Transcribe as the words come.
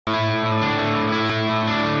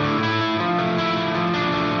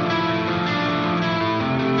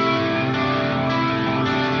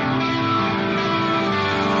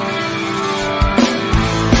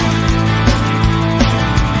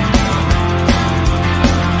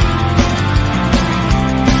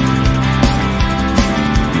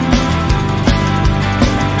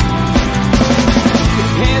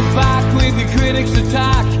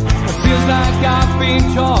Attack. It feels like I've been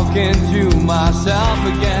talking to myself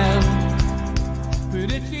again.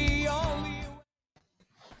 But it's the only...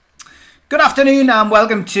 Good afternoon and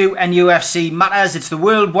welcome to NUFC Matters. It's the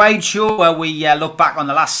worldwide show where we look back on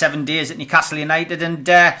the last 7 days at Newcastle United and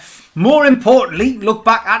more importantly look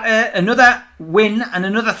back at another win and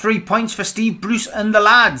another 3 points for Steve Bruce and the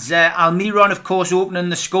lads. Almiron, of course, opening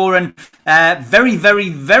the scoring very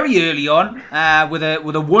early on with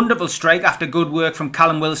a wonderful strike after good work from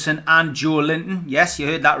Callum Wilson and Joe Linton. Yes, you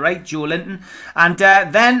heard that right, Joe Linton. And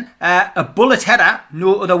then a bullet header,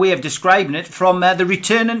 no other way of describing it, from the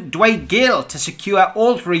returning Dwight Gale to secure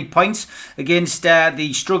all 3 points against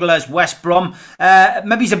the strugglers West Brom.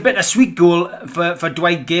 Maybe it's a bittersweet goal for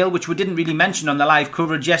Dwight Gale, which we didn't really mention on the live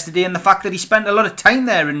coverage yesterday, and the fact that he spent a lot of time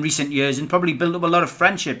there in recent years and probably built up a lot of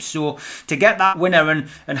friendships. So to get that winner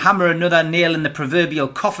and hammer another nail in the proverbial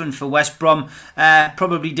coffin for West Brom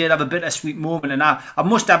probably did have a bittersweet moment. And I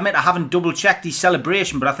must admit, I haven't double checked his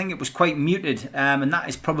celebration, but I think it was quite muted, and that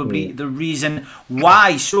is probably the reason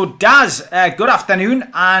why. So Daz, good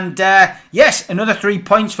afternoon, and yes, another 3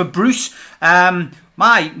 points for Bruce.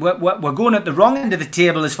 We're going at the wrong end of the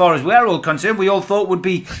table as far as we're all concerned. We all thought would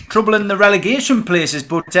be trouble in the relegation places,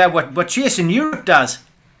 but we're chasing Europe, Daz.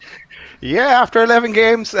 Yeah, after 11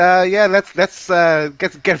 games, let's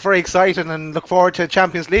get very excited and look forward to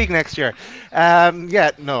Champions League next year. Let's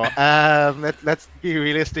be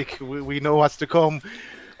realistic. We know what's to come.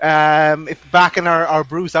 If back in our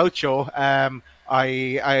Bruce Out show,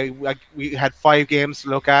 we had 5 games to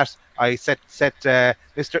look at. I set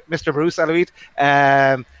Mr. Bruce Aloid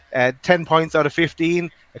 10 points out of 15.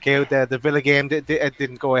 Okay, the Villa game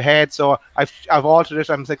didn't go ahead, so I've altered it.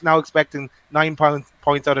 I'm now expecting 9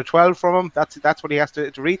 points out of 12 from him. That's what he has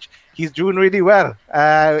to reach. He's doing really well,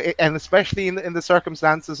 and especially in the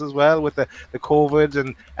circumstances as well, with the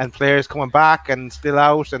COVID and players coming back and still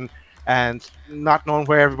out and not knowing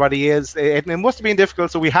where everybody is. It must have been difficult,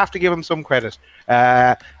 so we have to give him some credit.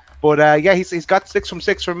 He's got 6 from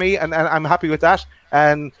 6 for me, and I'm happy with that.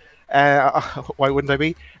 And why wouldn't I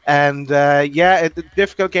be? And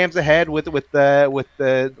difficult games ahead with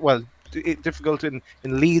difficult in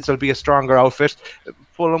Leeds will be a stronger outfit.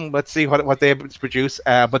 Fulham, let's see what they produce.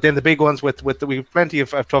 But then the big ones we've plenty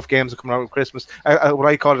of tough games coming out with Christmas. What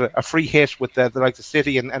I call it a free hit with the likes of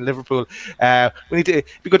City and Liverpool. We need to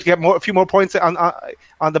be good to get a few more points on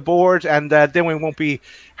the board, and then we won't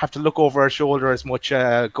have to look over our shoulder as much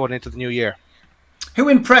going into the new year. Who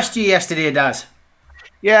impressed you yesterday, Daz?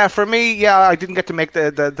 Yeah, for me, I didn't get to make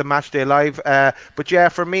the match day live, but yeah,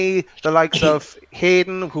 for me, the likes of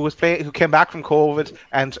Hayden, who came back from COVID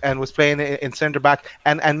and was playing in centre back,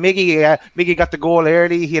 and Miggy got the goal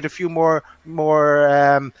early. He had a few more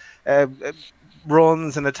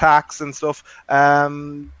runs and attacks and stuff.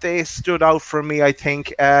 They stood out for me, I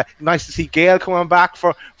think. Nice to see Gale coming back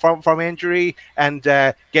from injury and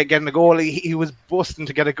getting a goal. He was busting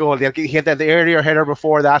to get a goal. He had the earlier header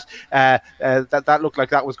before that. That looked like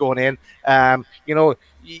that was going in.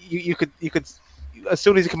 You could as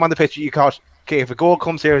soon as he came on the pitch, you thought, okay, if a goal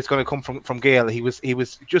comes here, it's going to come from Gale. He was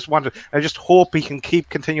just wanted. I just hope he can keep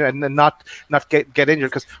continuing and not get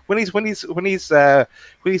injured, because when he's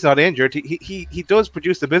not injured, he does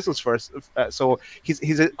produce the business for us. So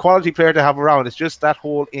he's a quality player to have around. It's just that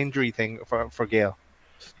whole injury thing for Gale.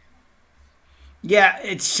 Yeah,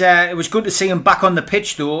 it was good to see him back on the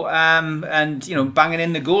pitch though, and banging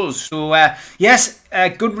in the goals. So yes,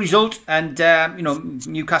 good result, and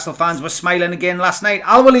Newcastle fans were smiling again last night.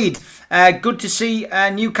 Al Walid, good to see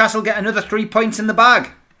Newcastle get another 3 points in the bag.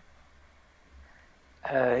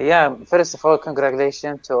 First of all,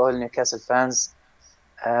 congratulations to all Newcastle fans.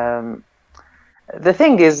 The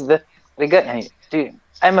thing is that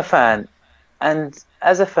I'm a fan, and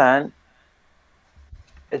as a fan,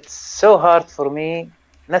 it's so hard for me.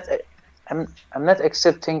 I'm not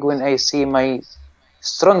accepting when I see my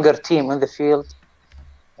stronger team on the field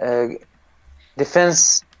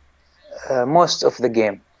defense most of the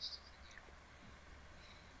game.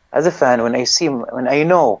 As a fan, when I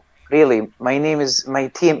know really my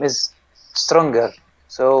team is stronger,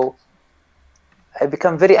 so I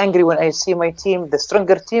become very angry when I see my team, the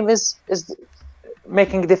stronger team, is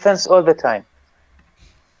making defense all the time.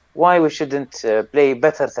 Why we shouldn't play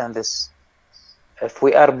better than this? if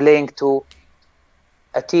we are playing to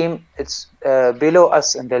a team it's below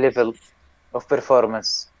us in the level of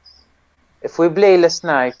performance. If we play last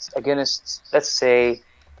night against, let's say,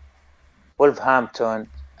 Wolverhampton,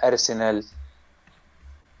 Arsenal,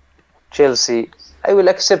 Chelsea, I will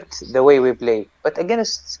accept the way we play. But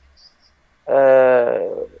against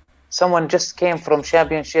someone just came from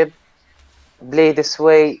Championship, play this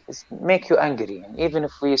way, make you angry. And even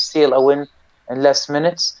if we steal a win in last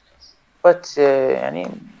minutes, but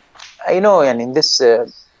I know in this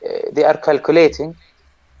they are calculating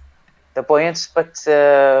the points, but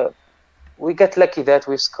we get lucky that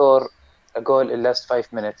we score a goal in last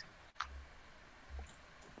 5 minutes.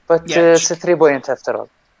 But it's a 3 point after all.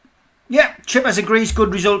 Yeah, Chippers agrees,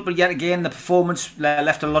 good result, but yet again the performance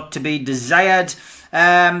left a lot to be desired.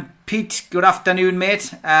 Pete, good afternoon,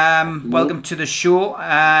 mate. Welcome to the show.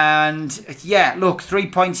 And yeah, look, 3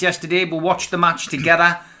 points yesterday. We'll watch the match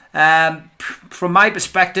together. From my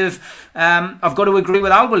perspective, I've got to agree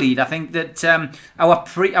with Alwaleed. I think that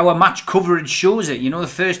our match coverage shows it. The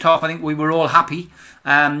first half, I think we were all happy.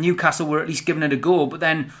 Newcastle were at least giving it a go, but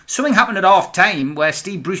then something happened at half time where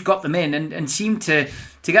Steve Bruce got them in and seemed to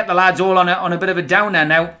get the lads all on a bit of a downer.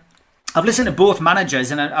 Now, I've listened to both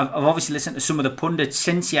managers and I've obviously listened to some of the pundits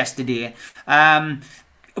since yesterday.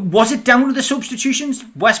 Was it down to the substitutions?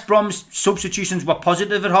 West Brom's substitutions were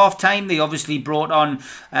positive at half time. They obviously brought on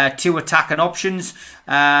 2 attacking options.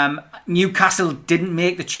 Newcastle didn't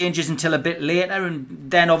make the changes until a bit later, and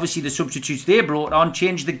then obviously the substitutes they brought on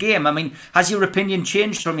changed the game. I mean, has your opinion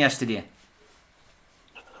changed from yesterday?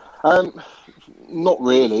 Not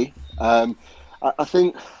really. I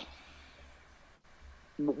think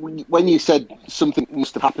when you said something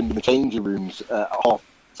must have happened in the changing rooms at half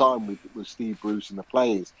time with Steve Bruce and the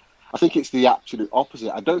players, I think it's the absolute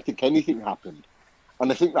opposite. I don't think anything happened, and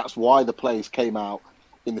I think that's why the players came out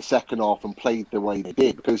in the second half and played the way they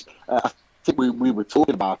did, because I think we were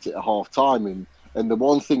talking about it at half time, and the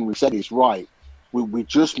one thing we said is right, we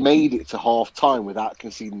just made it to half time without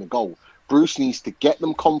conceding the goal. Bruce needs to get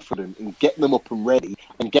them confident and get them up and ready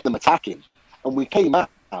and get them attacking, and we came out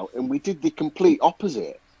and we did the complete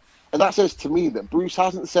opposite. And that says to me that Bruce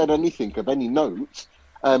hasn't said anything of any note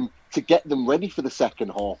to get them ready for the second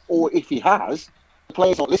half, or if he has, the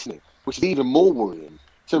players aren't listening, which is even more worrying.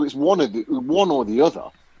 So it's one or the other.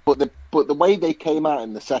 But the way they came out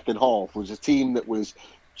in the second half was a team that was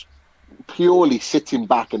purely sitting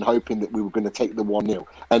back and hoping that we were going to take the 1-0.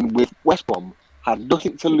 And with West Brom had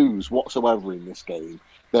nothing to lose whatsoever in this game.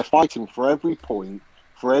 They're fighting for every point,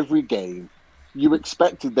 for every game. You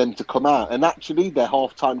expected them to come out, and actually their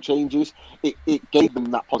half-time changes, it gave them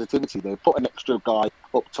that positivity. They put an extra guy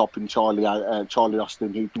up top in Charlie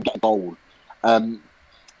Austin who can get a goal.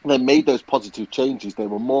 They made those positive changes. They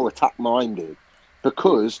were more attack-minded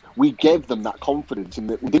because we gave them that confidence, and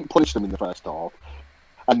that we didn't punish them in the first half,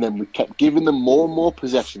 and then we kept giving them more and more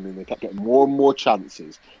possession, and they kept getting more and more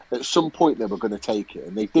chances. At some point they were going to take it,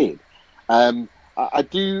 and they did.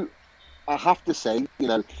 I have to say,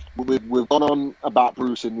 we've gone on about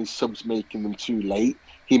Bruce and his subs making them too late.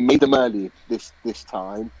 He made them early this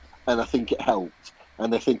time, and I think it helped.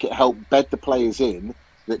 And I think it helped bed the players in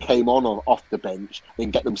that came on off the bench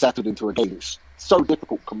and get them settled into a game. It's so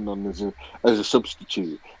difficult coming on as a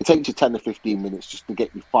substitute. It takes you 10 or 15 minutes just to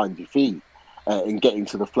get you find your feet and get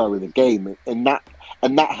into the flow of the game, and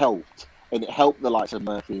that helped. And it helped the likes of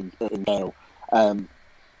Murphy and Gale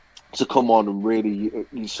to come on and really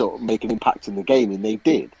sort of make an impact in the game, and they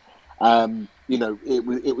did.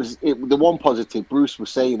 It was the one positive Bruce was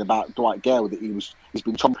saying about Dwight Gale, that he's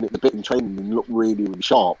been chomping at the bit in training and looked really, really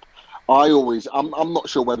sharp. I'm not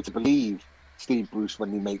sure whether to believe Steve Bruce when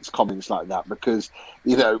he makes comments like that, because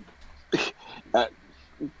he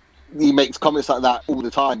makes comments like that all the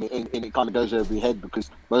time, and it kind of goes over your head because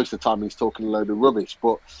most of the time he's talking a load of rubbish.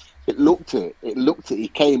 But he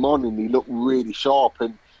came on and he looked really sharp.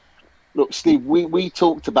 And look, Steve, we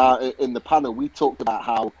talked about it in the panel. We talked about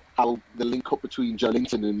how the link up between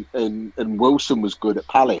Joelinton and Wilson was good at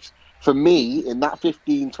Palace. For me, in that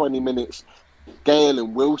 15-20 minutes, Gale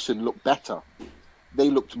and Wilson looked better.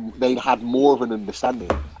 They had more of an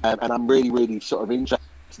understanding, and I'm really, really sort of interested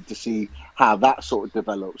to see how that sort of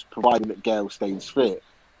develops, providing that Gale stays fit.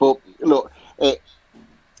 But look,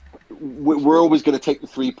 we're always going to take the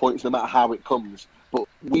 3 points no matter how it comes. But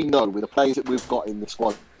we know with the players that we've got in the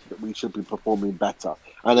squad that we should be performing better.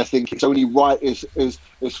 And I think it's only right as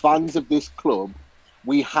fans of this club,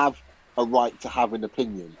 we have a right to have an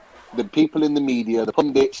opinion. The people in the media, the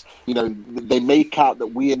pundits, they make out that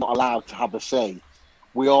we are not allowed to have a say.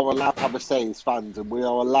 We are allowed to have a say as fans, and we are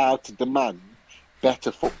allowed to demand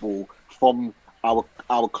better football from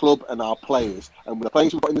our club and our players, and with the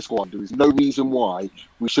players we've got in the squad, there is no reason why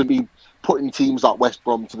we should be putting teams like West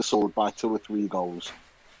Brom to the sword by 2 or 3 goals.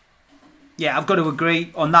 Yeah, I've got to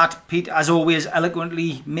agree on that. Pete, as always,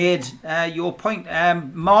 eloquently made your point.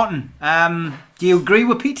 Martin, do you agree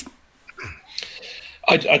with Pete?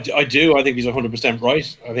 I do. I think he's 100%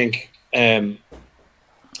 right. I think, I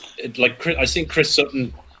think Chris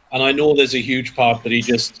Sutton, and I know there's a huge part that he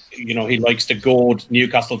just, he likes to goad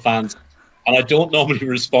Newcastle fans. And I don't normally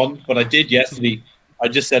respond, but I did yesterday. I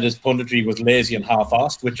just said his punditry was lazy and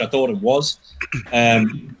half-assed, which I thought it was.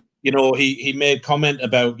 He made comment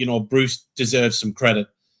about, Bruce deserves some credit.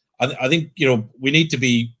 I think, we need to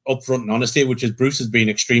be upfront and honest here, which is Bruce has been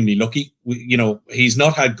extremely lucky. He's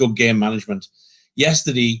not had good game management.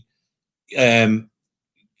 Yesterday,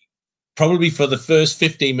 probably for the first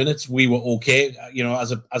 15 minutes, we were okay.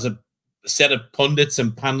 As a set of pundits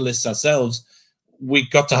and panelists ourselves, we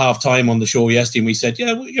got to half time on the show yesterday and we said,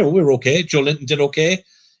 we're okay. Joelinton did okay.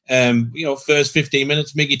 First 15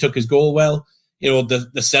 minutes, Miggy took his goal well.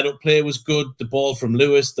 The setup play was good. The ball from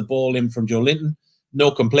Lewis, the ball in from Joelinton,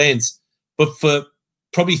 no complaints. But for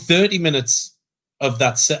probably 30 minutes of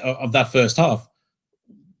that first half,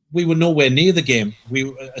 we were nowhere near the game.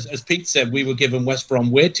 We, as Pete said, we were giving West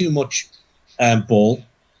Brom way too much ball.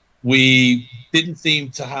 We didn't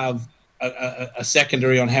seem to have a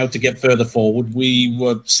secondary on how to get further forward. We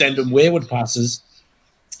were sending wayward passes.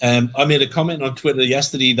 I made a comment on Twitter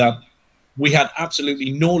yesterday that we had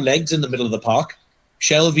absolutely no legs in the middle of the park.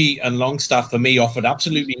 Shelvey and Longstaff, for me, offered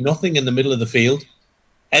absolutely nothing in the middle of the field.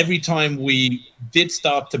 Every time we did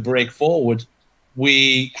start to break forward,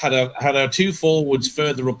 we had our 2 forwards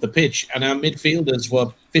further up the pitch and our midfielders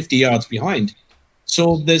were 50 yards behind.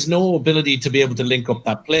 So there's no ability to be able to link up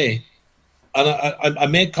that play. And I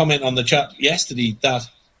made comment on the chat yesterday that,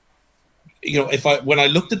 when I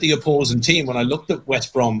looked at the opposing team, when I looked at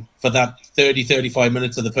West Brom for that 30, 35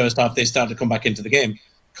 minutes of the first half, they started to come back into the game.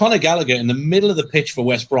 Conor Gallagher in the middle of the pitch for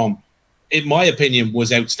West Brom, in my opinion,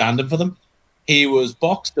 was outstanding for them. He was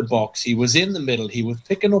box to box. He was in the middle. He was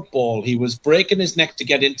picking up ball. He was breaking his neck to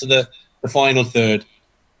get into the final third.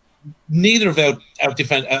 Neither of our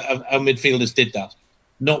midfielders did that.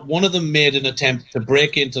 Not one of them made an attempt to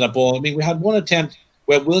break into the ball. I mean, we had one attempt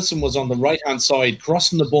where Wilson was on the right-hand side,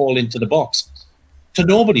 crossing the ball into the box to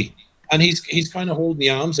nobody. And he's kind of holding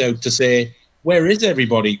the arms out to say, where is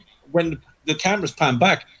everybody? When the cameras pan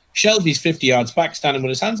back, Shelvey's 50 yards back, standing with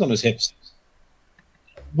his hands on his hips.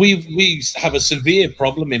 We have a severe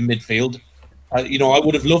problem in midfield. I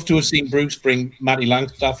would have loved to have seen Bruce bring Matty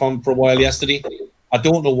Langstaff on for a while yesterday. I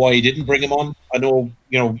don't know why he didn't bring him on. I know,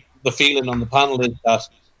 the feeling on the panel is that,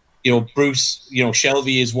 Bruce,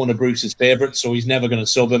 Shelvey is one of Bruce's favourites, so he's never going to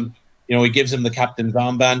sub him. He gives him the captain's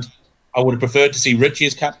armband. I would have preferred to see Richie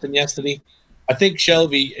as captain yesterday. I think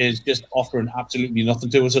Shelvey is just offering absolutely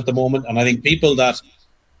nothing to us at the moment. And I think people that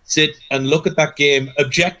sit and look at that game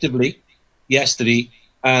objectively yesterday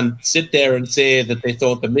and sit there and say that they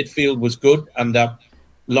thought the midfield was good and that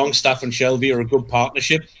Longstaff and Shelvey are a good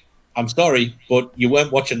partnership, I'm sorry, but you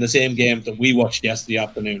weren't watching the same game that we watched yesterday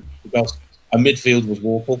afternoon because our midfield was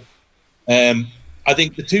woeful. I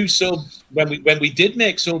think the 2 subs, when we did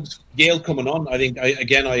make subs, Gale coming on, I think,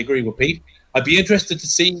 I agree with Pete. I'd be interested to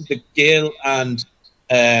see the Gale and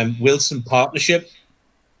Wilson partnership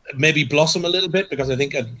maybe blossom a little bit because I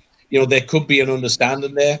think, there could be an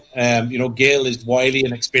understanding there. Gale is wily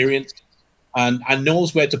and experienced and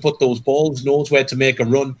knows where to put those balls, knows where to make a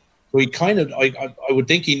run. So he I would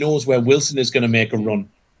think he knows where Wilson is going to make a run.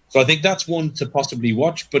 So I think that's one to possibly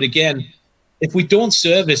watch. But again, if we don't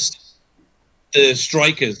service the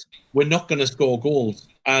strikers, we're not going to score goals.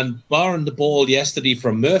 And barring the ball yesterday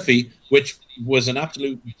from Murphy, which was an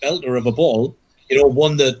absolute belter of a ball,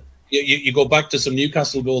 one that you go back to some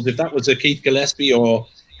Newcastle goals. If that was a Keith Gillespie or,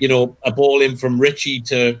 a ball in from Richie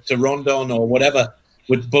to Rondon or whatever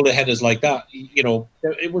with bullet headers like that,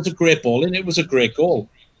 it was a great ball and it was a great goal.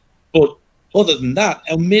 But other than that,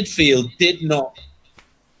 our midfield did not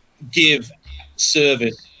give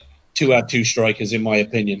service to our 2 strikers, in my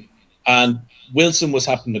opinion. And Wilson was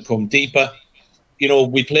having to come deeper.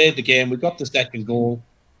 We played the game. We got the second goal.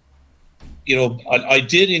 I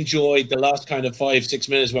did enjoy the last kind of 5-6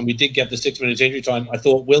 minutes when we did get the 6 minutes injury time. I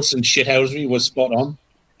thought Wilson's shithousery was spot on,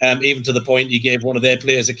 even to the point he gave one of their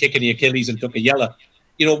players a kick in the Achilles and took a yellow.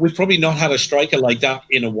 We've probably not had a striker like that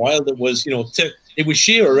in a while that was, it was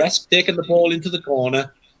Shearer-esque, taking the ball into the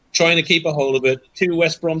corner, trying to keep a hold of it, 2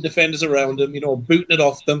 West Brom defenders around him, booting it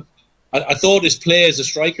off them. I thought his play as a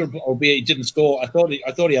striker, albeit he didn't score, I thought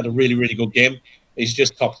he had a really, really good game. He's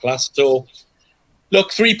just top class. So,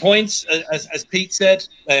 look, 3 points, as Pete said.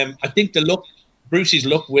 I think the look Brucey's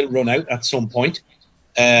luck will run out at some point.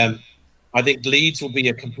 I think Leeds will be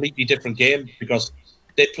a completely different game because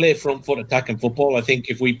they play front foot attacking football. I think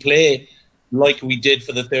if we play like we did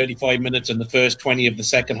for the 35 minutes and the first 20 of the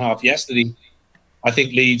second half yesterday, I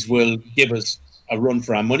think Leeds will give us a run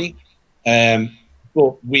for our money.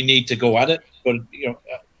 But we need to go at it. But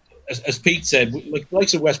as Pete said, like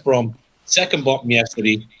likes of West Brom, second bottom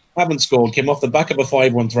yesterday, haven't scored, came off the back of a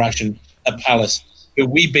 5-1 thrashing at Palace, who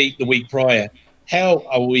we beat the week prior. How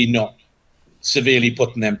are we not severely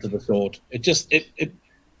putting them to the sword?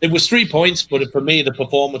 It was 3 points, but for me, the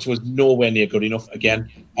performance was nowhere near good enough again,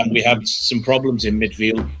 and we have some problems in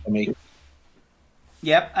midfield for me.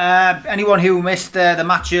 Yep. Anyone who missed the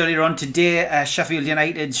match earlier on today, Sheffield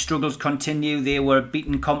United struggles continue. They were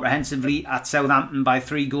beaten comprehensively at Southampton by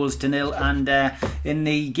 3-0, and in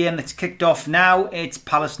the game that's kicked off now, it's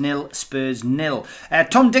Palace 0, Spurs 0.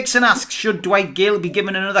 Tom Dixon asks, should Dwight Gale be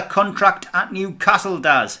given another contract at Newcastle,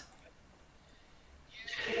 Daz?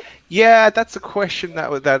 Yeah, that's a question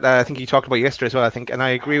that I think he talked about yesterday as well. I think, and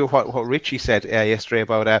I agree with what Richie said yesterday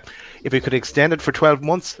about if he could extend it for 12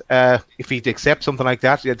 months, if he'd accept something like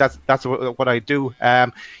that. Yeah, that's what I do. I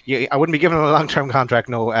wouldn't be giving him a long-term contract,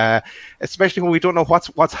 no. Especially when we don't know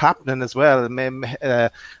what's happening as well.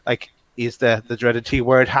 Like, is the dreaded T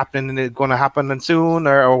word happening? Going to happen soon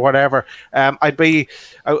or whatever? So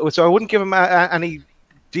I wouldn't give him any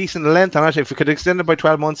decent length on it. If we could extend it by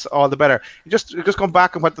 12 months, all the better. Just come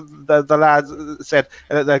back on what the lads said.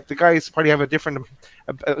 Like the guys probably have a different,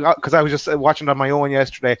 because I was just watching it on my own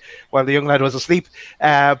yesterday while the young lad was asleep.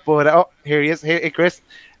 But here he is. Hey Chris.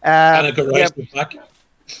 Back.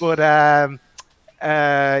 But no,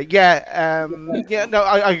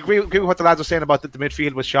 I agree with what the lads were saying about the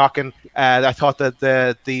midfield was shocking. I thought that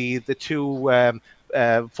the two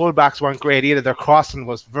fullbacks weren't great either. Their crossing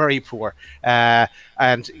was very poor,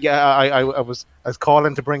 and yeah, I was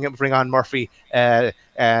calling to bring on Murphy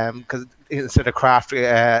because instead of Kraft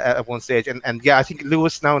at one stage, and yeah, I think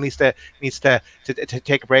Lewis now needs to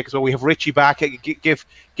take a break as well. We have Richie back. Give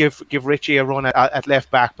Richie a run at left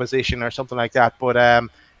back position or something like that. But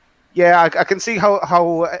yeah, I can see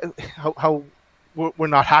how we're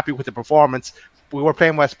not happy with the performance. We were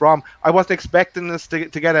playing West Brom. I wasn't expecting us to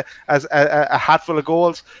get a hatful of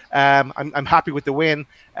goals. I'm happy with the win.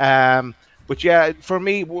 But yeah, for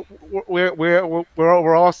me,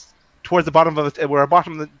 we're all towards the bottom of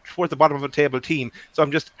towards the bottom of the table team. So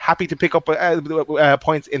I'm just happy to pick up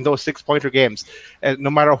points in those 6-pointer games, no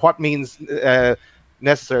matter what means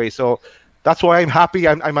necessary. So that's why I'm happy.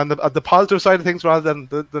 I'm on the positive side of things rather than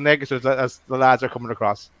the negatives as the lads are coming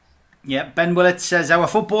across. Yeah, Ben Willett says, our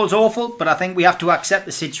football's awful, but I think we have to accept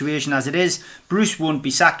the situation as it is. Bruce won't be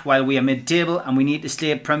sacked while we are mid-table, and we need to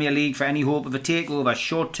stay at Premier League for any hope of a takeover.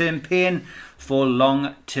 Short-term pain for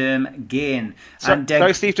long-term gain.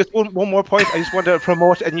 Sorry, Steve, just one more point. I just want to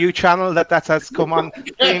promote a new channel that has come on.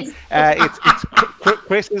 It's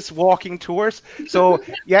Chris's Walking Tours. So,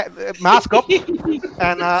 yeah, mask up,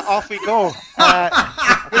 and off we go.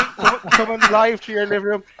 Coming live to your living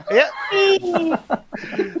room. Yeah.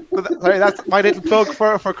 Sorry, that's my little plug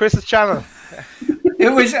for Chris's channel.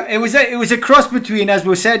 It was a cross between, as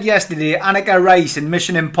we said yesterday, Annika Rice and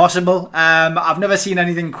Mission Impossible. I've never seen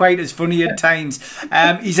anything quite as funny at times.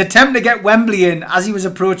 His attempt to get Wembley in as he was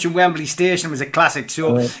approaching Wembley Station was a classic.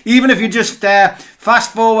 So even if you just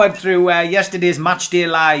fast forward through yesterday's Matchday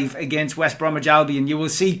Live against West Bromwich Albion, you will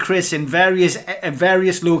see Chris in various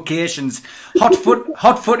locations,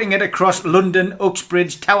 hot-footing it across London,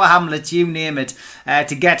 Uxbridge, Tower Hamlets, you name it,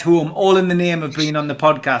 to get home, all in the name of being on the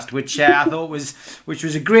podcast, which I thought was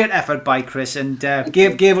a great effort by Chris, and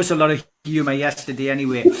gave us a lot of humour yesterday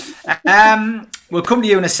anyway. We'll come to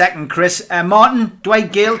you in a second, Chris. Martin,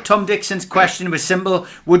 Dwight Gale, Tom Dixon's question was simple.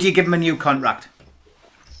 Would you give him a new contract?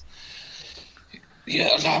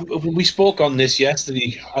 Yeah, we spoke on this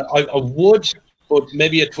yesterday. I would, but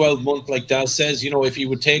maybe a 12-month, like Daz says, if he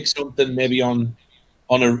would take something maybe on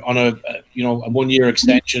a 1-year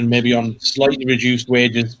extension, maybe on slightly reduced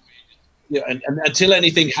wages. Yeah, and until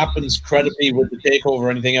anything happens credibly with the takeover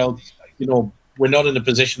or anything else, we're not in a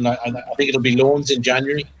position. I think it'll be loans in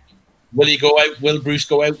January. Will he go out? Will Bruce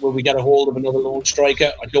go out? Will we get a hold of another loan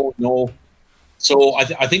striker? I don't know. So I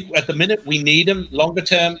think at the minute we need him. Longer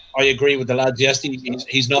term, I agree with the lads yesterday.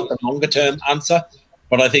 He's not the longer term answer.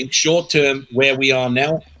 But I think short term, where we are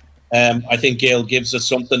now, I think Gale gives us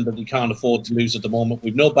something that we can't afford to lose at the moment.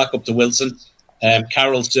 We've no backup to Wilson.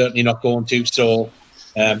 Carroll's certainly not going to. So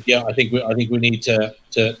yeah, I think we need to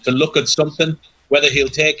look at something. Whether he'll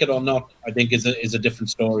take it or not, I think is a different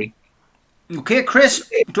story. Okay,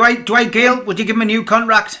 Chris, Dwight Gale, would you give him a new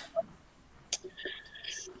contract?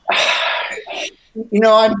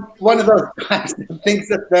 I'm one of those guys that thinks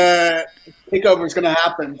that the takeover is going to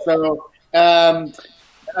happen. So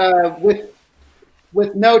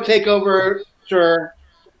with no takeover, sure,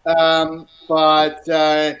 but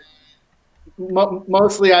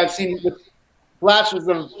mostly I've seen with flashes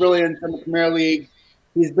of brilliance in the Premier League.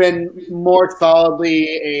 He's been more solidly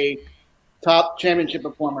a top championship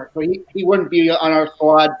performer, so he wouldn't be on our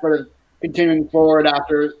squad sort of continuing forward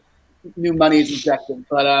after new money is injected.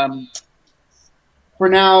 But for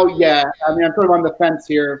now, yeah, I mean, I'm sort of on the fence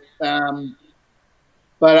here,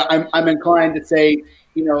 but I'm inclined to say,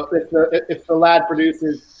 if the lad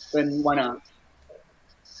produces, then why not?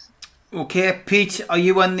 Okay, Pete, are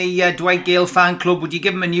you on the Dwight Gale fan club? Would you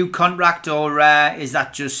give him a new contract, or is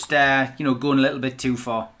that just going a little bit too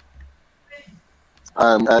far?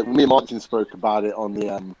 Me and Martin spoke about it on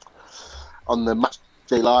the Match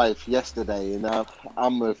Day Live yesterday, and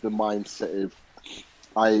I'm of the mindset of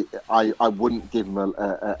I wouldn't give him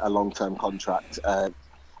a long-term contract.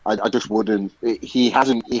 I just wouldn't. He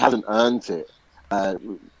hasn't earned it.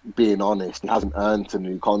 Being honest, he hasn't earned a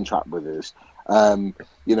new contract with us.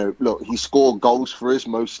 Look, he scored goals for us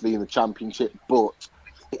mostly in the Championship, but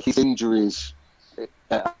his injuries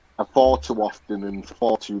are far too often and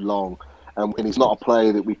far too long. And he's not a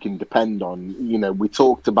player that we can depend on. We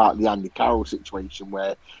talked about the Andy Carroll situation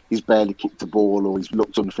where he's barely kicked the ball, or he's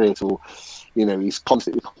looked unfit, or he's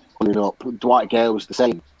constantly pulling up. Dwight Gale was the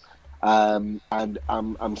same. And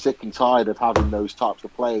I'm sick and tired of having those types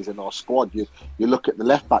of players in our squad. You look at the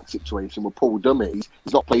left back situation with Paul Dummett.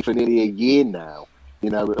 He's not played for nearly a year now.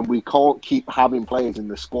 And we can't keep having players in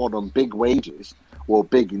the squad on big wages, or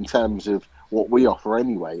big in terms of what we offer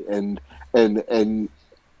anyway. And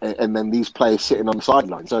then these players sitting on the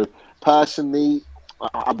sideline. So personally,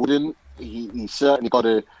 I wouldn't. He's certainly got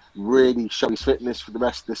to really show his fitness for the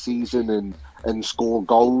rest of the season and score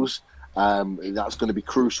goals. That's going to be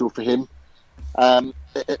crucial for him. At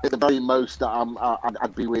the very most,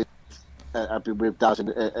 I'd be with Daz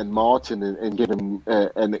and Martin and give him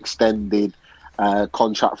an extended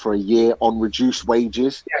contract for a year on reduced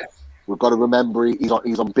wages. Yes. We've got to remember he's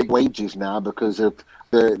on big wages now because of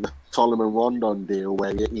the Solomon Rondon deal,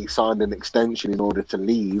 where he signed an extension in order to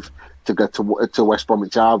leave to go to West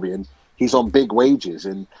Bromwich Albion. He's on big wages,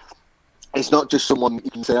 and it's not just someone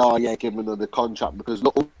you can say, "Oh yeah, give him another contract," because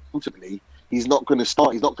ultimately he's not going to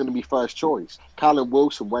start. He's not going to be first choice. Callum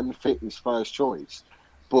Wilson, when fit, is first choice,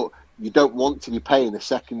 but you don't want to be paying a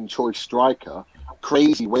second choice striker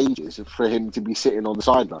crazy wages for him to be sitting on the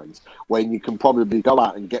sidelines when you can probably go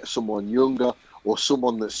out and get someone younger or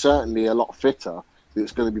someone that's certainly a lot fitter,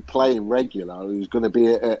 that's going to be playing regular, who's going to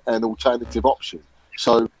be an alternative option.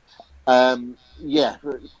 So, yeah,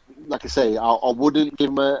 like I say, I wouldn't give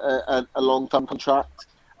him a long-term contract,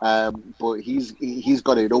 but he's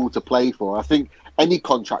got it all to play for. I think any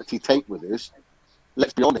contract he take with us,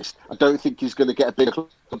 let's be honest, I don't think he's going to get a bigger club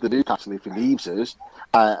than Newcastle if he leaves us.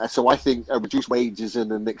 So I think a reduced wages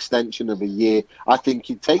and an extension of a year, I think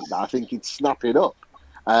he'd take that. I think he'd snap it up.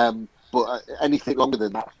 But anything longer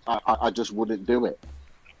than that, I just wouldn't do it.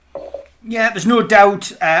 Yeah, there's no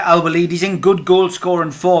doubt Al Walid, he's in good goal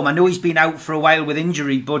scoring form. I know he's been out for a while with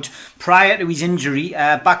injury, but prior to his injury,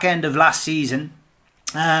 back end of last season,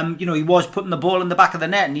 he was putting the ball in the back of the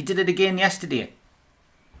net, and he did it again yesterday.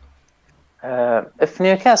 If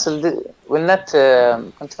Newcastle will not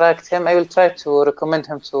contract him, I will try to recommend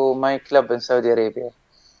him to my club in Saudi Arabia.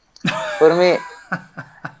 For me,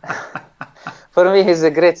 he's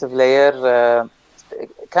a great player.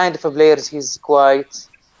 Kind of a player, he's quite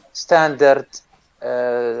standard,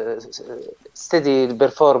 steady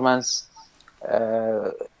performance,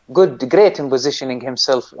 great in positioning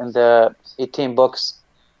himself in the 18 box.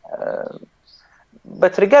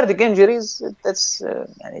 But regarding injuries, that's I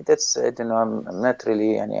don't know. I'm not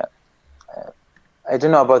really. I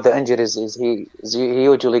don't know about the injuries. He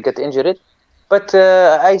usually get injured, but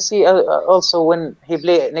I see also when he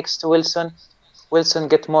play next to Wilson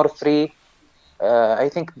get more free. I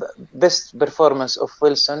think best performance of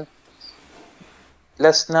Wilson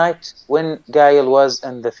last night when Gael was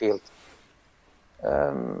in the field.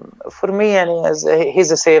 For me,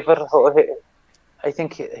 he's a saver. I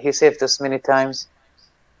think he saved us many times.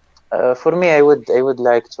 For me, I would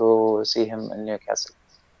like to see him in Newcastle.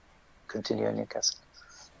 Continue in Newcastle.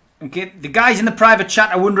 Okay, the guys in the private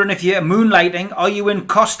chat are wondering if you're moonlighting. Are you in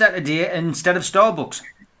Costa today instead of Starbucks?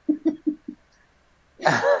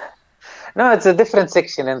 No, it's a different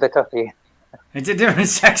section in the coffee. It's a different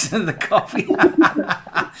section of the coffee.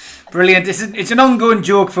 Brilliant. It's an ongoing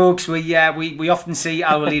joke, folks. We often see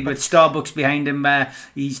Al Walid with Starbucks behind him.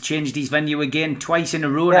 He's changed his venue again twice in a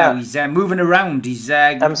row now. He's moving around. He's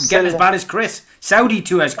getting as bad as Chris. Saudi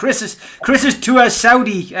tours. Chris's tours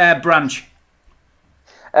Saudi branch.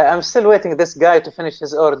 I'm still waiting this guy to finish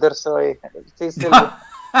his order, so he's still...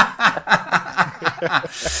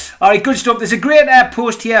 All right, good stuff. There's a great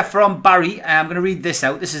post here from Barry. I'm going to read this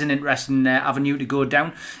out. This is an interesting avenue to go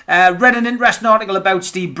down. Read an interesting article about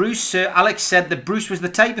Steve Bruce. Alex said that Bruce was the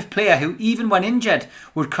type of player who, even when injured,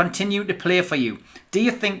 would continue to play for you. Do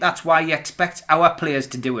you think that's why you expect our players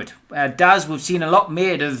to do it? Daz, we've seen a lot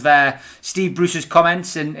made of Steve Bruce's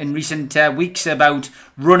comments in recent weeks about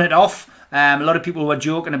run it off. A lot of people were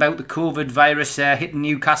joking about the COVID virus hitting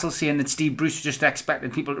Newcastle, saying that Steve Bruce just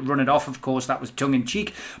expected people to run it off. Of course, that was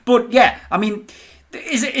tongue-in-cheek. But yeah, I mean,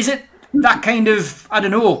 is it that kind of, I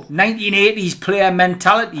don't know, 1980s player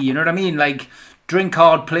mentality? You know what I mean? Like, drink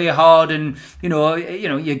hard, play hard, and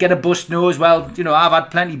you get a bust nose. Well, I've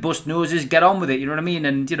had plenty bust noses. Get on with it. You know what I mean?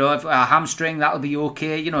 And if a hamstring, that'll be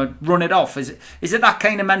okay. Run it off. Is it that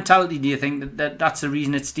kind of mentality? Do you think that's the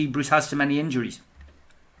reason that Steve Bruce has so many injuries?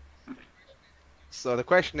 So the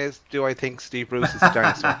question is, do I think Steve Bruce is a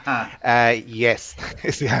dinosaur? Yes,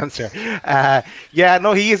 is the answer. Yeah,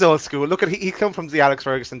 no, he is old school. Look at he come from the Alex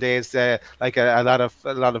Ferguson days. Like a lot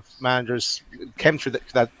of managers came through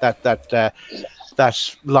that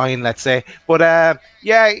line, let's say. But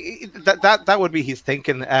yeah, that would be his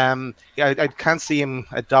thinking. Yeah, I can't see him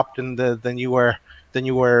adopting the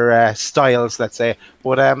newer styles, let's say.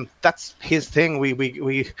 But that's his thing.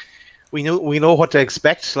 We know what to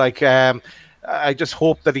expect. Like. I just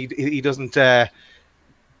hope that he doesn't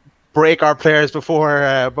break our players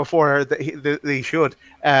before they should.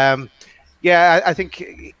 Yeah, I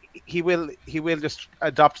think he will just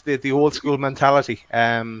adopt the old school mentality,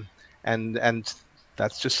 and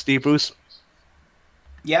that's just Steve Bruce.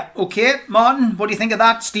 Yeah, okay. Martin, what do you think of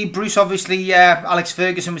that? Steve Bruce, obviously, Alex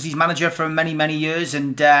Ferguson was his manager for many, many years,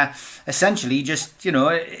 and essentially just,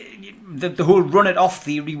 the whole run-it-off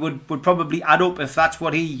theory would probably add up if that's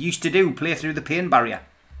what he used to do, play through the pain barrier.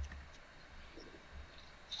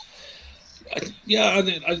 Yeah,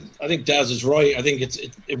 I think Daz is right. I think it's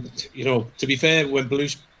to be fair, when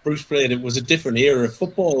Bruce played, it was a different era.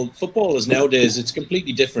 Football is nowadays, it's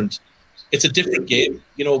completely different. It's a different game.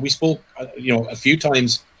 We spoke, a few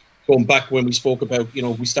times going back when we spoke about,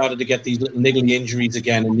 we started to get these little niggly injuries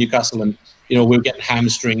again in Newcastle, and, we were getting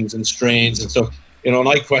hamstrings and strains and stuff. And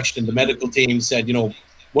I questioned the medical team, said,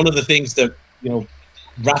 one of the things that,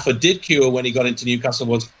 Rafa did cure when he got into Newcastle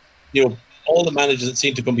was, all the managers that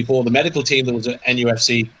seemed to come before the medical team that was at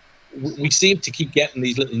NUFC, we seemed to keep getting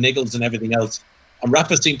these little niggles and everything else. And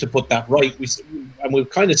Rafa seemed to put that right. We've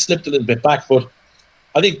kind of slipped a little bit back, but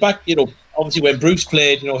I think back, obviously when Bruce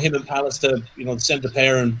played, him and Pallister, the centre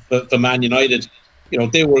pair for Man United,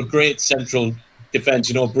 they were a great central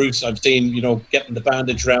defence. Bruce, I've seen, getting the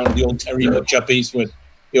bandage around the old Terry Hutcher piece with,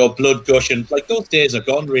 blood gushing. Like, those days are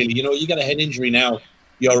gone, really. You get a head injury now,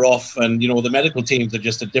 you're off, and, the medical teams are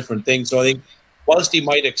just a different thing. So I think whilst he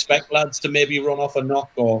might expect lads to maybe run off a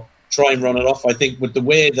knock or try and run it off, I think with the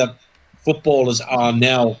way that footballers are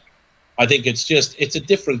now, I think it's a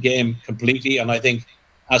different game completely. And I think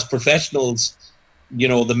as professionals,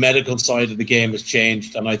 the medical side of the game has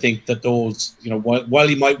changed. And I think that those, while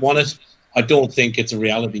you might want it, I don't think it's a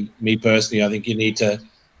reality. Me personally, I think you need to,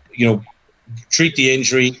 treat the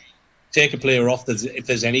injury, take a player off if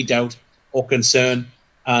there's any doubt or concern,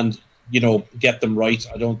 and, get them right.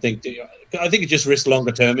 I think it just risks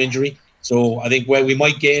longer term injury. So I think where we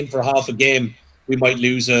might gain for half a game, we might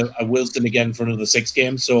lose a Wilson again for another 6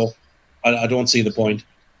 games. So I don't see the point.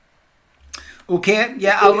 Okay,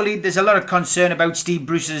 yeah, Al Walid, there's a lot of concern about Steve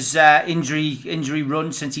Bruce's injury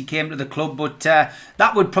run since he came to the club, but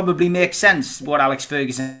that would probably make sense, what Alex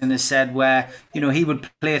Ferguson has said, where, he would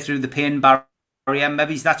play through the pain barrier.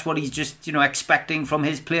 Maybe that's what he's just, expecting from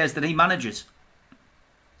his players that he manages.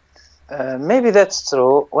 Maybe that's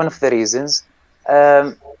true, one of the reasons.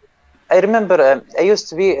 I remember I used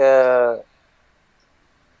to be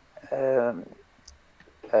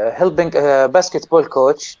helping a basketball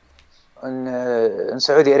coach in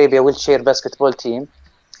Saudi Arabia wheelchair basketball team,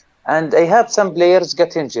 and I had some players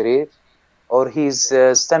get injured or his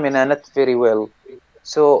stamina not very well.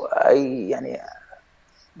 So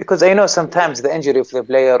because I know sometimes the injury of the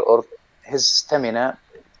player or his stamina,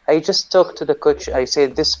 I just talked to the coach. I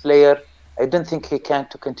said, this player, I don't think he can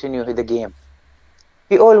to continue the game.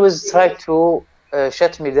 He always tried to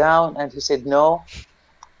shut me down, and he said, no,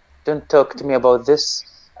 don't talk to me about this.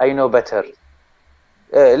 I know better.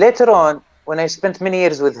 Later on, when I spent many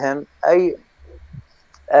years with him, I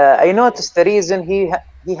noticed the reason he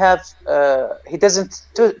doesn't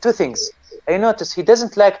two things. I noticed he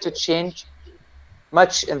doesn't like to change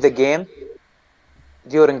much in the game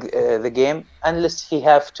during the game unless he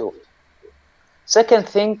have to. Second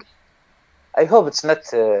thing, I hope it's not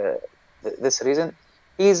this reason.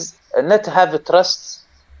 He's not have a trust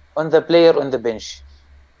on the player on the bench.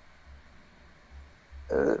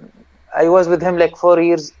 I was with him like 4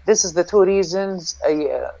 years. This is the two reasons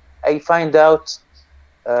I find out.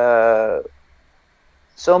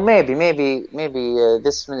 So maybe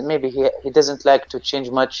he doesn't like to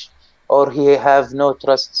change much, or he have no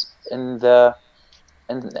trust in the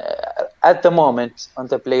at the moment on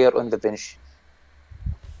the player on the bench.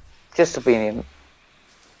 Just opinion.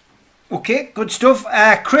 Okay, good stuff.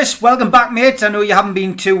 Chris, welcome back, mate. I know you haven't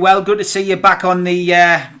been too well. Good to see you back on the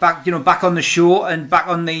back on the show and back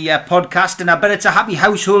on the podcast. And I bet it's a happy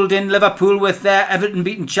household in Liverpool with Everton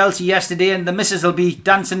beating Chelsea yesterday, and the missus will be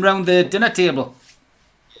dancing around the dinner table.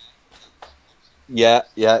 Yeah,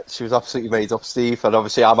 she was absolutely made up, Steve, and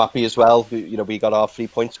obviously I'm happy as well. We got our 3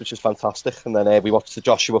 points, which is fantastic, and then we watched the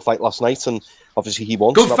Joshua fight last night, and obviously he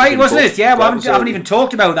won. Good so fight, wasn't it? Yeah, well, I haven't even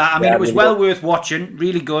talked about that. I mean, it was really well worth watching,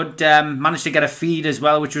 really good. Managed to get a feed as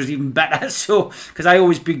well, which was even better. So, because I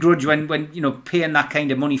always begrudge when paying that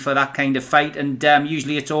kind of money for that kind of fight, and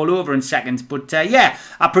usually it's all over in seconds. But yeah,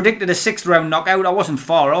 I predicted a 6th round knockout. I wasn't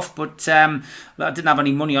far off, but I didn't have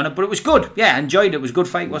any money on it. But it was good. Yeah, enjoyed it. It was a good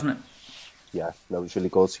fight, wasn't it? Yeah, no, it was really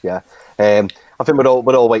good. Yeah, I think we're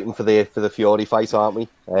all waiting for the Fury fight, aren't we?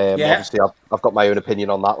 Obviously, I've got my own opinion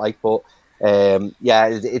on that, but yeah,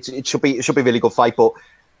 it should be a really good fight. But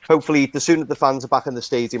hopefully, the sooner the fans are back in the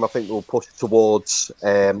stadium, I think we'll push towards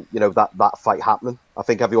that fight happening. I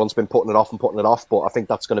think everyone's been putting it off, but I think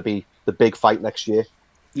that's going to be the big fight next year.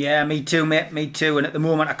 Yeah, me too, mate. Me too. And at the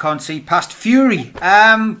moment, I can't see past Fury.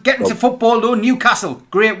 Getting to football though, Newcastle,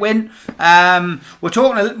 great win. We're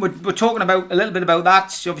talking about a little bit about that.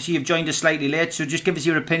 So obviously, you've joined us slightly late, so just give us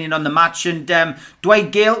your opinion on the match. And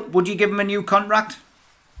Dwight Gale, would you give him a new contract?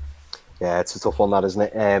 Yeah, it's a tough one, that, isn't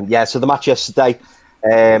it? Yeah. So the match yesterday,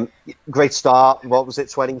 great start. What was it?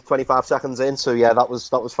 25 seconds in. So yeah, that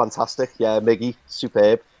was fantastic. Yeah, Miggy,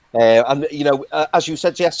 superb. And as you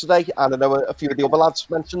said yesterday, and I know a few of the other lads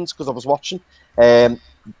mentioned because I was watching.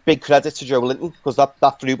 Big credit to Joe Linton because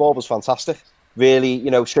that through ball was fantastic. Really,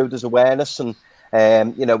 showed his awareness, and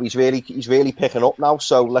he's really picking up now.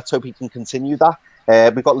 So let's hope he can continue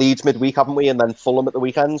that. We've got Leeds midweek, haven't we? And then Fulham at the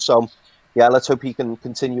weekend. So yeah, let's hope he can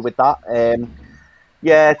continue with that.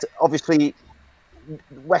 Yeah, obviously.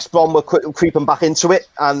 West Brom were creeping back into it,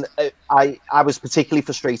 and I was particularly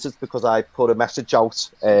frustrated because I put a message out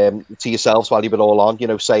to yourselves while you were all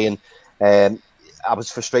on, saying I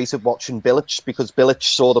was frustrated watching Bilic because Bilic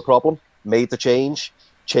saw the problem, made the changed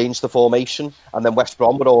the formation, and then West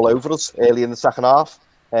Brom were all over us early in the second half.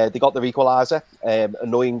 They got the equaliser.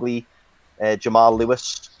 Annoyingly, Jamal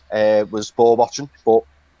Lewis was ball watching, but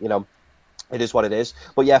it is what it is.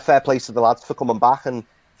 But yeah, fair play to the lads for coming back, and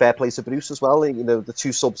fair play to Bruce as well. The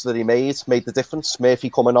 2 subs that he made the difference. Murphy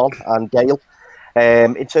coming on and Gale.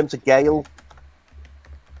 In terms of Gale,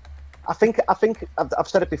 I think I've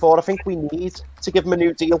said it before. I think we need to give him a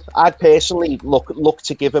new deal. I'd personally look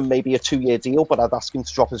to give him maybe a 2-year deal, but I'd ask him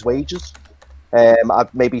to drop his wages.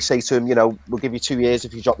 I'd maybe say to him, we'll give you 2 years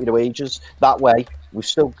if you drop your wages. That way, we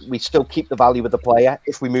still keep the value of the player.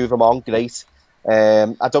 If we move him on, great.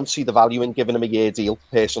 I don't see the value in giving him a year deal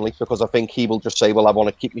personally, because I think he will just say, well, I want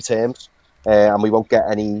to keep your terms, and we won't get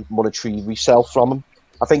any monetary resale from him.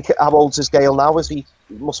 I think, how old is Gale now? He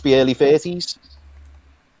must be early 30s.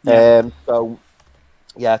 Yeah. So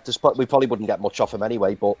yeah, we probably wouldn't get much off him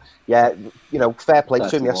anyway, but yeah, fair play 31.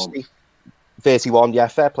 To him yesterday. 31, yeah,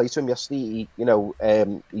 fair play to him yesterday.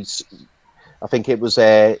 He's I think it was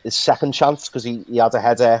his second chance because he had a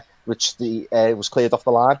header which was cleared off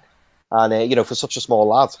the line. And for such a small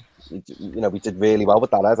lad, we did really well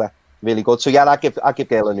with that header. Really good. So yeah, I'd give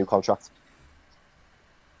Gale a new contract.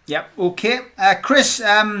 Yep. Okay. Chris,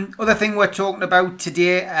 other thing we're talking about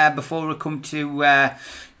today, before we come to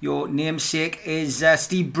your namesake, is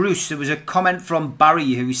Steve Bruce. There was a comment from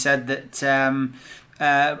Barry who said that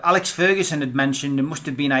Alex Ferguson had mentioned, it must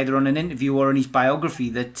have been either on an interview or in his biography,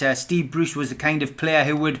 that Steve Bruce was the kind of player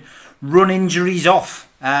who would run injuries off.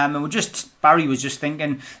 And Barry was just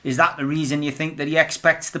thinking, is that the reason you think that he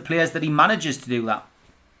expects the players that he manages to do that?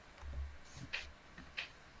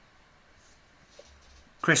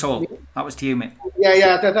 Chris Hall, that was to you, mate.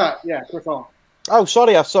 Yeah, Chris Hall. Oh,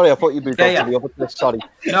 sorry, I thought you moved on to the other place. Sorry.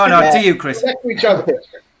 No, to you, Chris. Next to each other.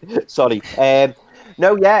 Sorry.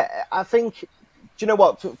 No, yeah, I think, do you know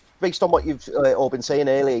what? based on what you've all been saying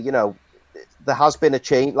earlier, you know, there has been a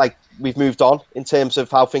change. Like, we've moved on in terms of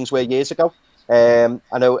how things were years ago. I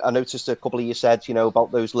noticed a couple of you said, you know,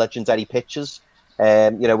 about those legendary pictures.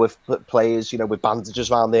 You know, with players, you know, with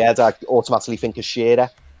bandages around their head. I automatically think of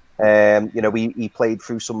Shearer. You know, he played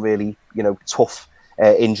through some really, you know, tough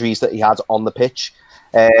injuries that he had on the pitch.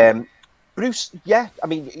 Bruce, yeah, I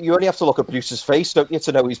mean, you only have to look at Bruce's face, don't you,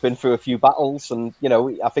 to know he's been through a few battles. And you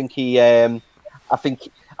know, I think he was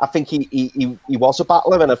a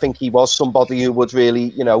battler, and I think he was somebody who would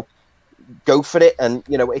really, you know, go for it. And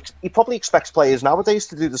you know, he probably expects players nowadays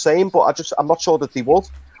to do the same, but I'm not sure that they would.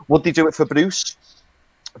 Would they do it for Bruce?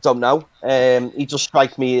 I don't know. He just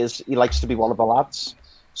strikes me as he likes to be one of the lads.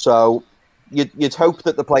 So you'd hope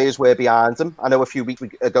that the players were behind him. I know a few weeks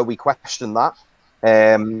ago we questioned that.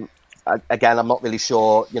 Again, I'm not really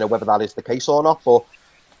sure, you know, whether that is the case or not. But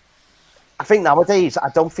I think nowadays, I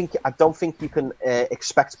don't think you can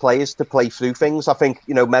expect players to play through things. I think,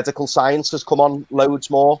 you know, medical science has come on loads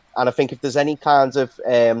more, and I think if there's any kind of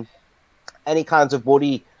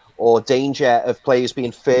worry or danger of players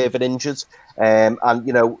being further injured, and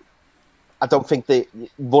you know, I don't think that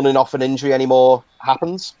running off an injury anymore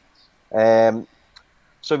happens. So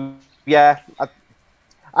yeah,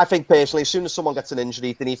 I think personally, as soon as someone gets an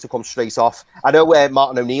injury, they need to come straight off. I know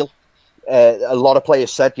Martin O'Neill, a lot of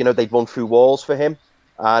players said, you know, they'd run through walls for him,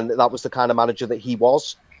 and that was the kind of manager that he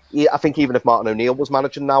was. I think even if Martin O'Neill was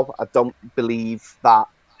managing now, I don't believe that,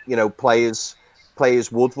 you know, players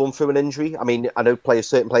would run through an injury. I mean, I know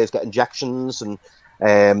certain players get injections, and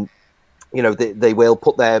you know, they will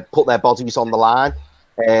put their bodies on the line.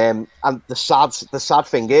 And the sad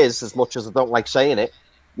thing is, as much as I don't like saying it,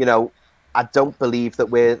 you know, I don't believe that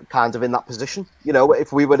we're kind of in that position. You know,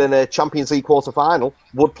 if we were in a Champions League quarter-final,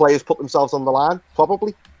 would players put themselves on the line?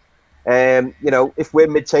 Probably. You know, if we're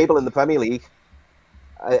mid-table in the Premier League,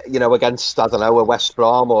 you know, against, I don't know, a West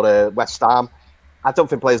Brom or a West Ham, I don't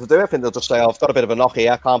think players will do it. I think they'll just say, oh, I've got a bit of a knock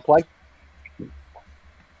here, I can't play.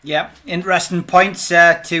 Yeah, interesting points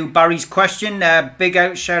to Barry's question.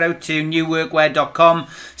 Big shout out to newworkwear.com,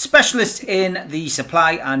 specialists in the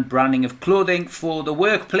supply and branding of clothing for the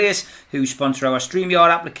workplace, who sponsor our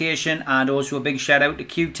StreamYard application, and also a big shout out to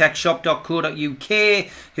qtechshop.co.uk,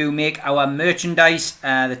 who make our merchandise,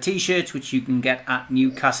 the t-shirts, which you can get at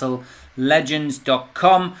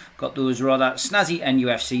newcastlelegends.com. Got those rather snazzy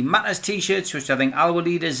NFC Matters t-shirts, which I think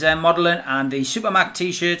Alwaleed is modelling, and the Supermac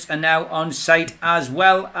t-shirts are now on site, as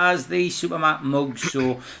well as the Supermac mugs.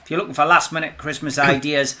 So if you're looking for last minute Christmas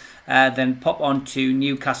ideas, then pop on to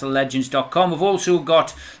newcastlelegends.com. We've also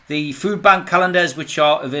got the food bank calendars, which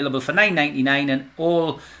are available for £9.99, and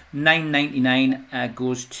all £9.99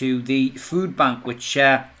 goes to the food bank, which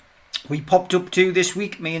we popped up to this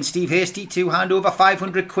week, me and Steve Hasty, to hand over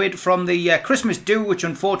 500 quid from the Christmas do, which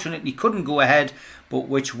unfortunately couldn't go ahead, but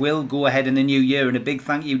which will go ahead in the new year. And a big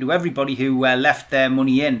thank you to everybody who left their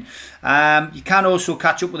money in. You can also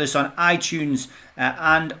catch up with us on iTunes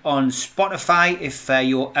and on Spotify if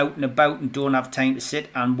you're out and about and don't have time to sit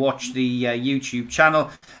and watch the YouTube channel.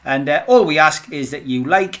 And all we ask is that you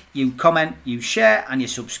like, you comment, you share, and you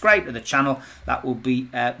subscribe to the channel. That will be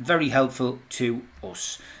very helpful to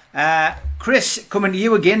us. Chris, coming to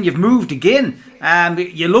you again. You've moved again.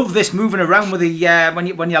 You love this moving around with the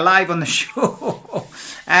when you're live on the show.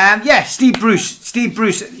 Yeah, Steve Bruce.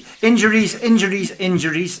 Injuries.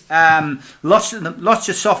 Lots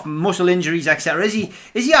of soft muscle injuries, etc. Is he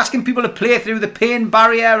asking people to play through the pain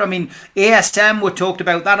barrier? I mean, ASM, we talked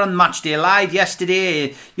about that on Matchday Live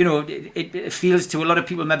yesterday. You know, it feels to a lot of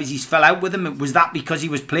people maybe he's fell out with him. Was that because he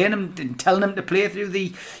was playing him and telling him to play through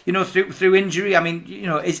the, you know, through injury? I mean, you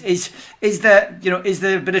know, is there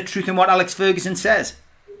a bit of truth in what Alex Ferguson says?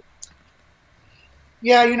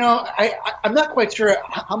 Yeah, you know, I'm not quite sure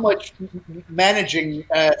how much managing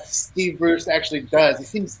Steve Bruce actually does. He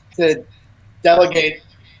seems to delegate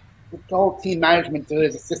the whole team management to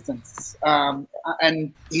his assistants,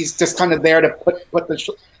 and he's just kind of there to put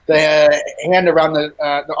the hand around the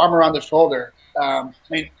arm around the shoulder. So,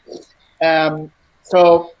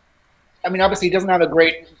 I mean, obviously he doesn't have a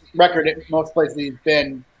great record at most places he's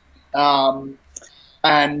been.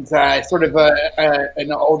 And sort of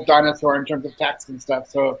an old dinosaur in terms of tactics and stuff.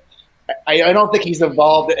 So I don't think he's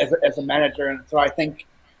evolved as a manager. And so I think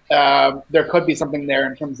there could be something there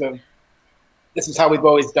in terms of, this is how we've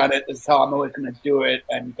always done it. This is how I'm always going to do it.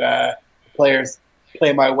 And players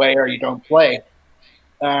play my way or you don't play.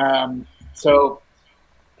 So,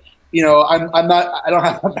 you know, I don't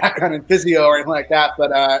have a background in physio or anything like that,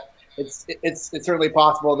 but it's certainly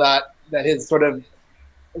possible that his sort of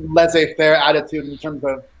laissez-faire attitude in terms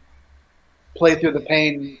of play through the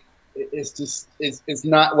pain is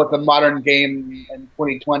not what the modern game in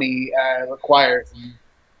 2020 requires. And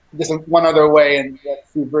just one other way, and that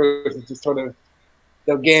Steve Bruce is just sort of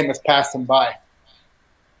the game has passed him by.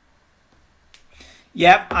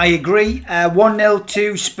 Yeah, I agree. 1-0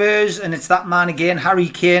 to Spurs, and it's that man again, Harry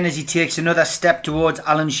Kane, as he takes another step towards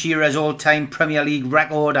Alan Shearer's all-time Premier League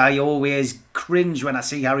record. I always cringe when I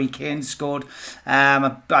see Harry Kane scored.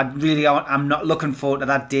 I'm not looking forward to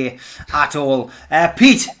that day at all.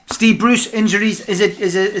 Pete, Steve Bruce injuries.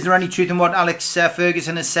 Is there any truth in what Alex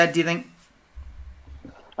Ferguson has said? Do you think?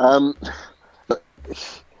 I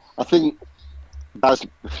think Baz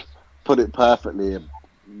put it perfectly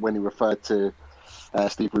when he referred to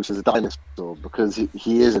Steve Bruce as a dinosaur, because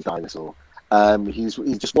he is a dinosaur. He's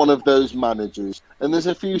just one of those managers, and there's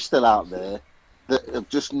a few still out there that are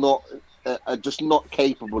just not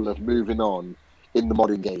capable of moving on in the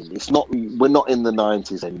modern game. We're not in the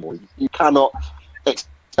 90s anymore. You cannot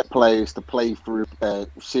expect players to play through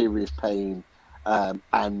serious pain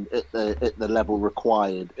and at the level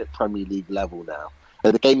required at Premier League level now.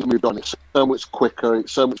 The game's moved on. It's so much quicker.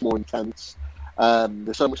 It's so much more intense.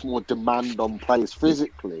 There's so much more demand on players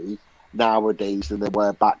physically nowadays than there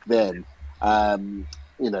were back then. From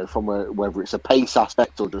whether it's a pace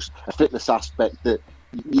aspect or just a fitness aspect, that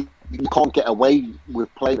you can't get away with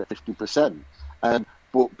playing at 50%.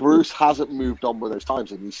 But Bruce hasn't moved on with those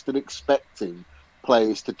times, and he's still expecting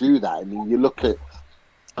players to do that. I mean, you look at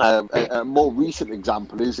a more recent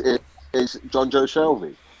example is John Joe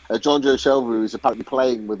Shelby. John Joe Shelby is apparently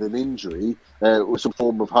playing with an injury, with some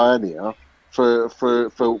form of hernia, for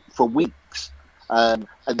weeks, and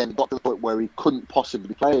then got to the point where he couldn't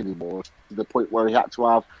possibly play anymore, to the point where he had to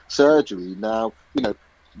have surgery. Now,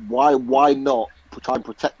 why not try and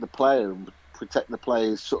protect the player and protect the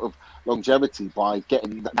player's sort of longevity by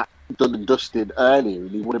getting that done and dusted earlier,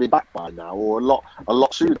 and he would have been back by now, or a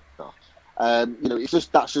lot sooner.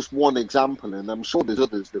 That's just one example, and I'm sure there's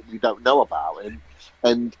others that we don't know about.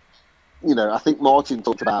 And I think Martin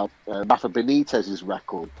talked about Rafa Benitez's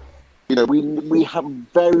record. We have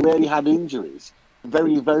very rarely had injuries.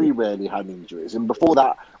 Very, very rarely had injuries. And before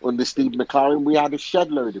that, under Steve McLaren, we had a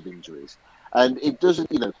shed load of injuries. And it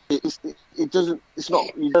doesn't, it's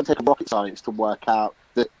not, you don't take a rocket science to work out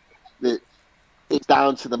that it's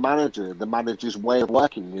down to the manager's way of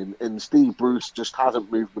working. And Steve Bruce just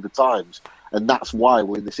hasn't moved with the times. And that's why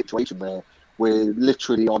we're in the situation where we're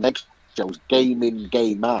literally on eggshells, game in,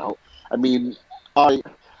 game out. I mean, I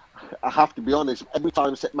have to be honest, every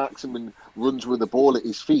time St. Maximin runs with the ball at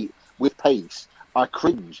his feet with pace, I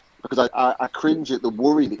cringe, because I cringe at the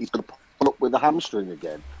worry that he's going to pull up with a hamstring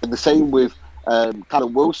again. And the same with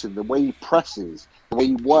Callum Wilson, the way he presses, the way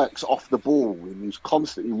he works off the ball, and he's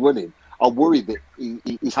constantly running. I worry that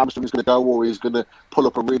his hamstring is going to go, or he's going to pull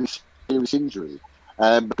up a really serious injury.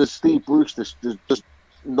 Because Steve Bruce does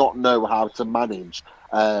not know how to manage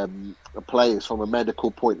players from a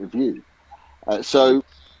medical point of view.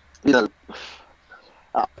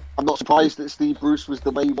 I'm not surprised that Steve Bruce was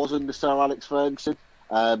the way he was under Sir Alex Ferguson,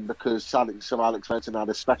 because Sir Alex Ferguson had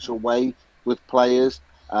a special way with players.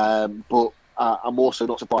 But I'm also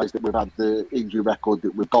not surprised that we've had the injury record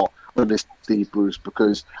that we've got under Steve Bruce,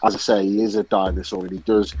 because, as I say, he is a dinosaur, and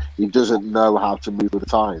he doesn't know how to move with the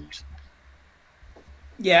times.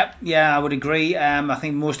 Yeah, I would agree. I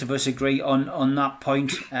think most of us agree on that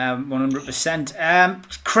point,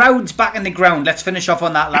 100%. Crowds back in the ground. Let's finish off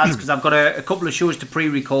on that, lads, because I've got a couple of shows to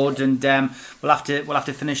pre-record, and we'll have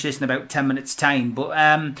to finish this in about 10 minutes' time. But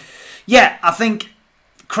I think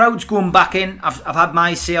crowds going back in, I've had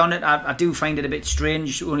my say on it. I do find it a bit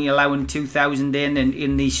strange, only allowing 2,000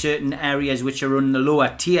 in these certain areas which are on the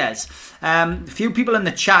lower tiers. A few people in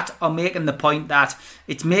the chat are making the point that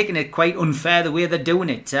it's making it quite unfair the way they're doing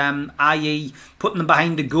it, i.e. putting them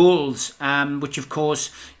behind the goals, which of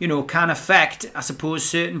course, can affect, I suppose,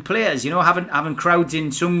 certain players. Having crowds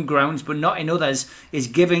in some grounds but not in others is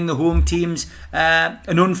giving the home teams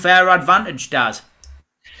an unfair advantage, Daz.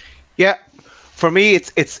 Yeah. For me,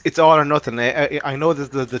 it's all or nothing. I know there's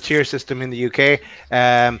the tier system in the UK,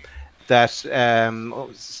 that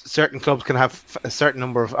certain clubs can have a certain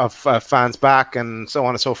number of fans back and so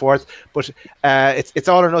on and so forth. But it's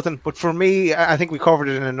all or nothing. But for me, I think we covered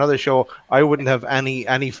it in another show. I wouldn't have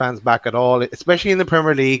any fans back at all, especially in the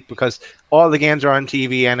Premier League, because all the games are on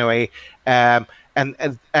TV anyway. And in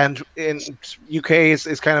UK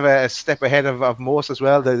is kind of a step ahead of most as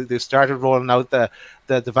well. They started rolling out the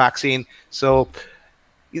vaccine, so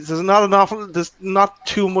there's not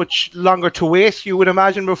too much longer to wait, you would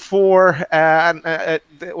imagine, before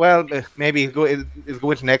maybe it'll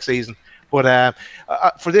go into next season. But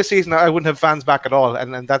for this season, I wouldn't have fans back at all,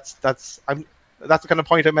 and that's That's the kind of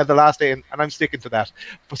point I made the last day, and I'm sticking to that.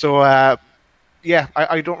 So yeah,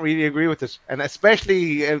 I don't really agree with it, and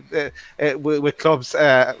especially with clubs.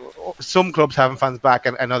 Some clubs having fans back,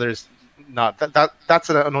 and others not. That's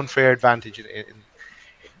an unfair advantage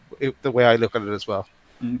in the way I look at it as well.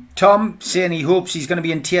 Tom saying he hopes he's going to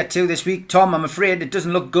be in Tier 2 this week. Tom, I'm afraid it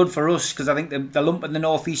doesn't look good for us because I think the lump in the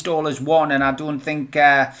northeast all is one, and I don't think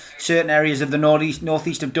certain areas of the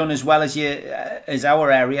northeast have done as well as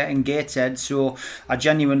our area in Gateshead. So I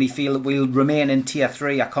genuinely feel that we'll remain in Tier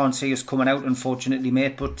 3. I can't see us coming out, unfortunately,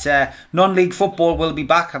 mate. But non-league football will be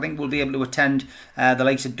back. I think we'll be able to attend the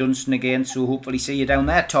likes of Dunstan again. So hopefully see you down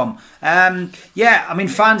there, Tom. Yeah, I mean,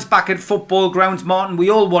 fans back at football grounds, Martin.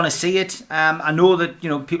 We all want to see it. I know that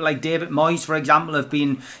people like David Moyes, for example, have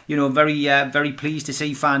been very pleased to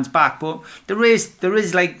see fans back. But there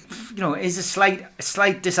is like is a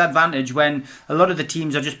slight disadvantage when a lot of the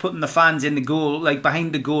teams are just putting the fans in the goal, like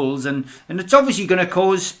behind the goals, and it's obviously going to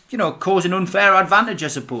cause an unfair advantage, I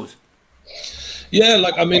suppose. Yeah,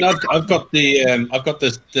 like I mean, I've got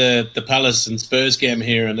the Palace and Spurs game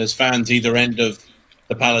here, and there's fans either end of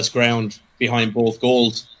the Palace ground behind both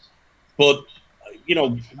goals. But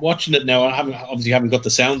watching it now, I haven't got the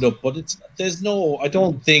sound up, but I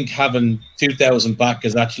don't think having 2,000 back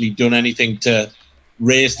has actually done anything to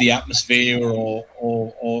raise the atmosphere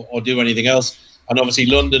or do anything else. And obviously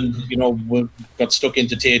London, got stuck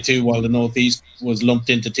into Tier 2 while the North East was lumped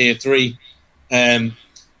into Tier 3.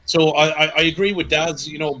 So I agree with Daz.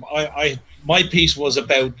 My piece was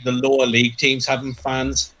about the lower league teams having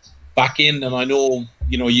fans back in, and I know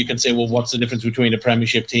you can say, well, what's the difference between a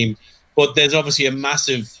Premiership team? But there's obviously a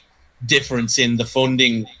massive difference in the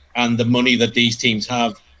funding and the money that these teams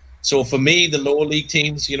have. So for me, the lower league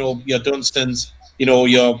teams, your Dunstans,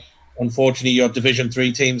 unfortunately your Division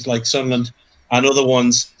 3 teams like Sunderland and other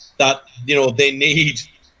ones that they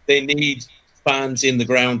need fans in the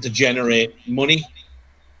ground to generate money.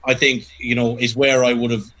 I think is where I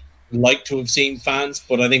would have liked to have seen fans,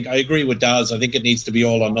 but I think I agree with Daz. I think it needs to be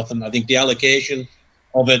all or nothing. I think the allocation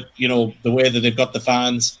of it, the way that they've got the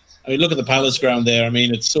fans. I mean, look at the Palace ground there. I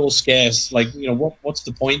mean, it's so scarce. Like, what's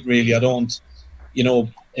the point really? I don't.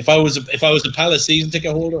 If I was a Palace season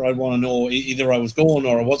ticket holder, I'd want to know either I was going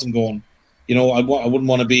or I wasn't going. I wouldn't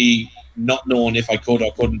want to be not knowing if I could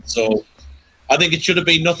or couldn't. So I think it should have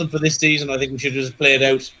been nothing for this season. I think we should have just played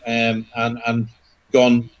out and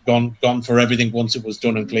gone for everything once it was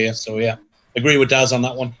done and clear. So yeah, agree with Daz on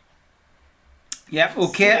that one. Yeah,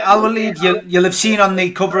 okay. Al-Walid, you'll have seen on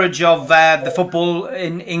the coverage of the football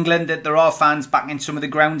in England that there are fans back in some of the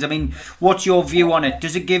grounds. I mean, what's your view on it?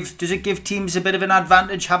 Does it give teams a bit of an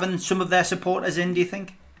advantage having some of their supporters in, do you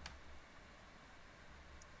think?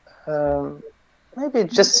 Maybe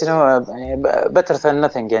just better than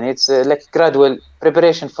nothing. And it's like gradual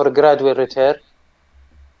preparation for a gradual return.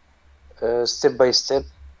 Step by step.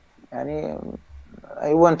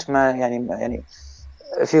 I want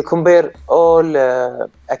if you compare all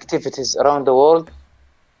activities around the world,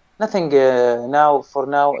 nothing for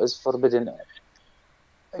now is forbidden.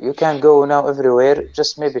 You can go now everywhere,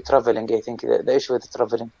 just maybe traveling. I think the issue with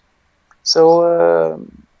traveling. So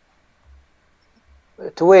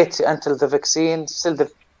to wait until the vaccine, still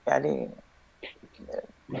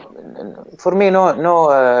for me,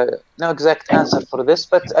 no exact answer for this,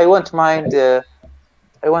 but I won't mind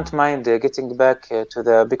getting back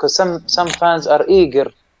to because some fans are eager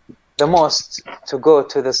the most to go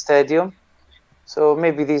to the stadium, so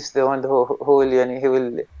maybe this is the one who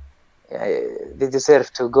they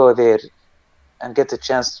deserve to go there and get a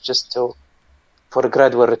chance for a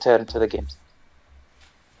gradual return to the games.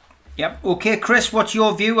 Yep. Okay, Chris, what's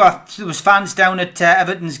your view? There was fans down at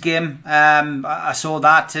Everton's game. I saw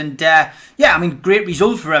that, and yeah, I mean, great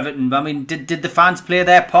result for Everton. I mean, did the fans play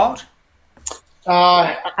their part?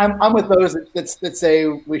 I'm with those that say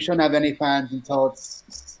we shouldn't have any fans until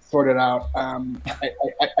it's sorted out.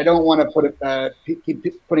 I don't want to keep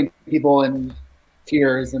putting people in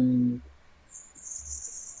tiers and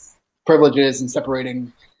privileges and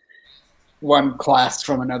separating one class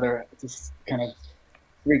from another. It just kind of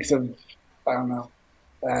reeks of, I don't know,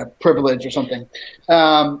 privilege or something.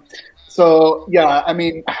 So yeah, I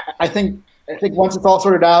mean, I think once it's all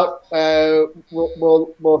sorted out,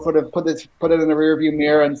 we'll sort of put it in the rearview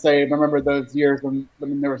mirror and say, remember those years when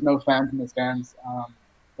there was no fans in the stands.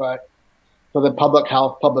 But for the public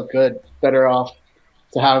health, public good, better off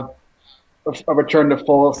to have a return to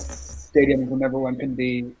full stadiums when everyone can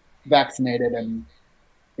be vaccinated, and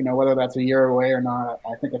whether that's a year away or not,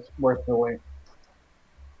 I think it's worth the wait.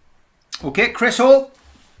 Okay, Chris Hall.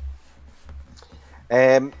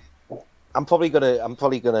 I'm probably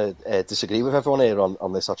gonna disagree with everyone here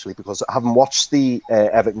on this actually, because having watched the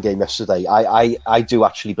Everton game yesterday, I do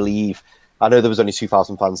actually believe. I know there was only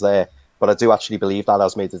 2,000 fans there, but I do actually believe that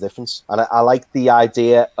has made a difference, and I like the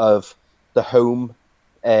idea of the home,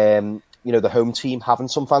 the home team having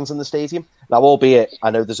some fans in the stadium. Now, albeit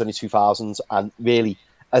I know there's only 2,000, and really,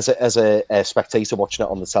 as a spectator watching it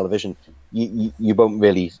on the television, you won't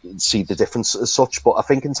really see the difference as such. But I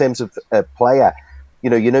think in terms of a player, you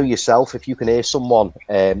know yourself, if you can hear someone,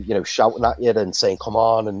 shouting at you and saying "come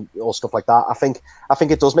on" and all stuff like that, I think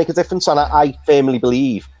it does make a difference. And I firmly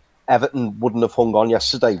believe Everton wouldn't have hung on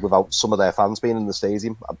yesterday without some of their fans being in the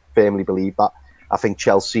stadium. I firmly believe that. I think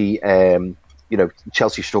Chelsea,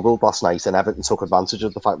 Chelsea struggled last night, and Everton took advantage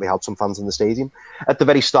of the fact they had some fans in the stadium at the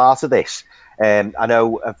very start of this. I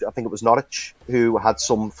think it was Norwich who had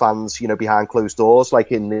some fans, behind closed doors,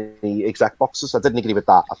 like in the exec boxes. I didn't agree with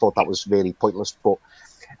that. I thought that was really pointless. But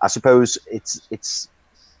I suppose it's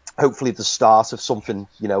hopefully the start of something,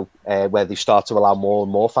 where they start to allow more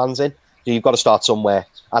and more fans in. So you've got to start somewhere.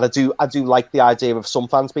 And I do like the idea of some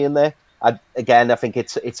fans being there. I think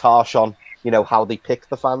it's harsh on, how they pick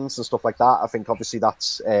the fans and stuff like that. I think obviously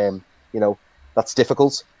that's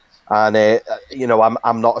difficult. And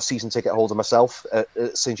I'm not a season ticket holder myself at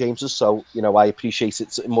St James's, so I appreciate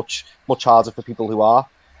it's much harder for people who are.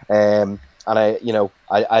 And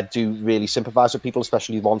I do really sympathise with people,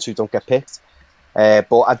 especially the ones who don't get picked.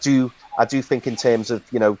 But I do think in terms of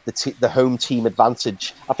the home team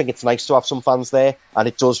advantage, I think it's nice to have some fans there, and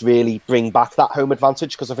it does really bring back that home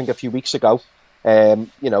advantage, because I think a few weeks ago,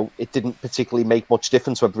 it didn't particularly make much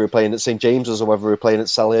difference whether we were playing at St James's or whether we were playing at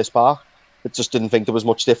Selhurst Park. It just didn't think there was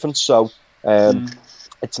much difference. So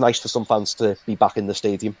it's nice for some fans to be back in the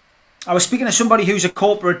stadium. I was speaking to somebody who's a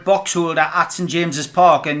corporate box holder at St James's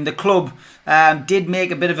Park, and the club did make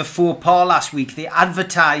a bit of a faux pas last week. They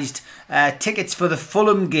advertised tickets for the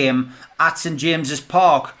Fulham game at St James's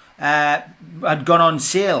Park had gone on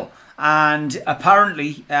sale, and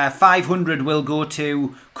apparently 500 will go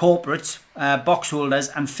to corporate box holders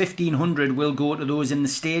and 1,500 will go to those in the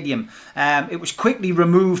stadium. It was quickly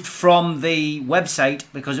removed from the website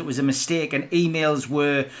because it was a mistake, and emails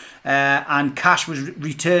were and cash was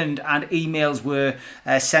returned, and emails were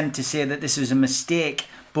sent to say that this was a mistake.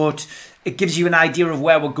 But it gives you an idea of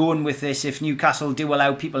where we're going with this. If Newcastle do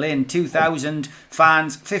allow people in, 2,000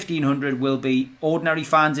 fans, 1,500 will be ordinary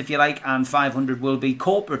fans, if you like, and 500 will be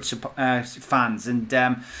corporate fans. And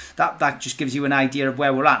that just gives you an idea of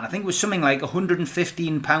where we're at. And I think it was something like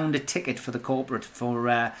 £115 a ticket for the corporate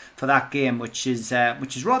for that game, which is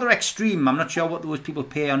rather extreme. I'm not sure what those people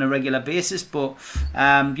pay on a regular basis, but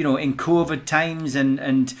in COVID times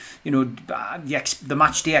and the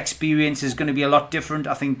match day experience is going to be a lot different.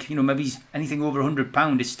 I think maybe anything over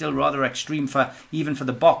 £100 is still rather extreme even for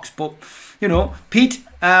the box. But Pete,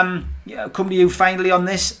 come to you finally on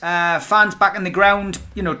this. Fans back in the ground,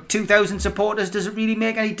 2,000 supporters. Does it really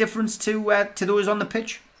make any difference to those on the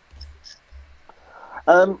pitch?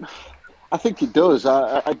 I think it does.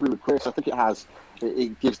 I agree with Chris. I think it has.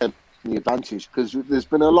 It gives them the advantage, because there's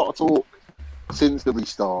been a lot of talk since the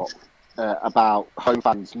restart about home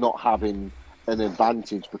fans not having an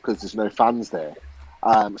advantage because there's no fans there.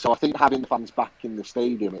 So I think having the fans back in the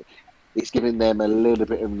stadium, it's giving them a little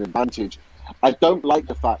bit of an advantage. I don't like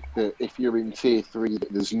the fact that if you're in Tier 3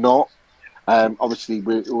 that there's not. Obviously,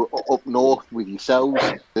 we're up north with yourselves.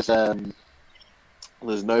 There's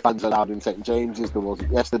no fans allowed in St James's. There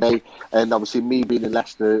wasn't yesterday. And obviously, me being in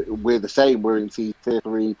Leicester, we're the same. We're in Tier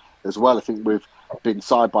 3 as well. I think we've been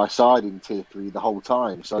side by side in Tier 3 the whole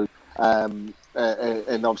time. So, and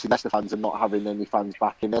obviously Leicester fans are not having any fans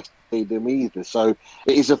back in their stadium either. So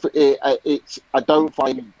I don't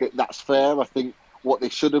find that's fair. I think what they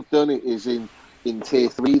should have done is in Tier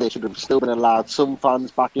 3 they should have still been allowed some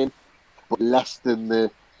fans back in, but less than the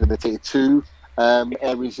Tier 2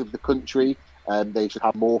 areas of the country. They should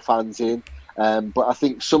have more fans in. But I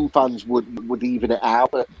think some fans would even it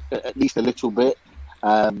out at least a little bit.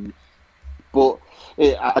 But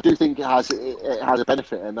I do think it has a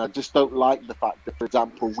benefit, and I just don't like the fact that, for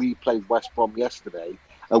example, we played West Brom yesterday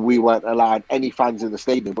and we weren't allowed any fans in the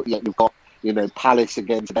stadium, but yet we've got Palace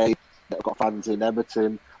again today. I've got fans in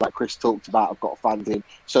Everton, like Chris talked about. I've got fans in.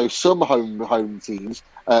 So some home teams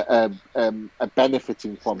are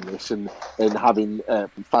benefiting from this and having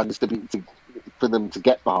fans for them to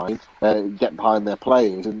get behind their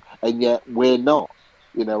players, and yet we're not.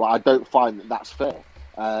 I don't find that that's fair.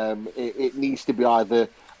 It needs to be either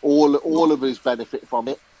all of us benefit from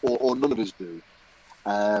it, or none of us do.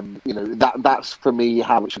 That's for me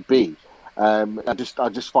how it should be. I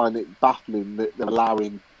just find it baffling that they're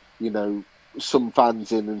allowing some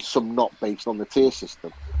fans in and some not based on the tier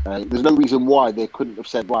system. There's no reason why they couldn't have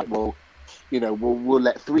said, right, well, we'll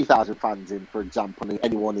let 3,000 fans in, for example, and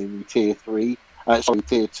anyone in tier 2,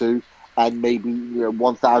 and maybe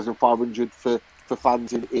 1,500 for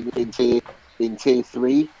fans in tier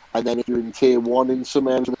 3, and then if you're in tier 1 in some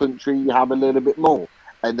areas of the country, you have a little bit more,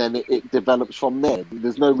 and then it develops from there.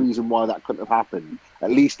 There's no reason why that couldn't have happened.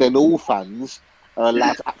 At least then all fans are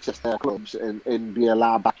allowed to access their clubs and be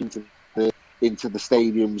allowed back into the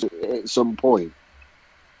stadiums at some point.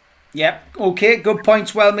 Yep. Okay. Good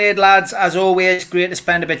points. Well made, lads. As always, great to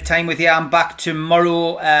spend a bit of time with you. I'm back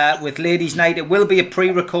tomorrow with Ladies' Night. It will be a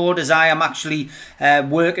pre-record as I am actually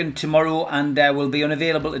working tomorrow and will be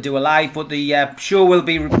unavailable to do a live. But the show will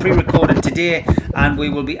be pre-recorded today and we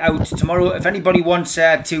will be out tomorrow. If anybody wants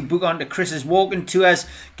to book onto Chris's walking tours,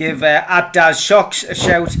 give @DazShocks a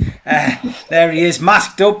shout. There he is,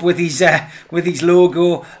 masked up with his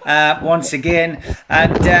logo once again.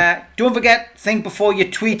 And don't forget, think before you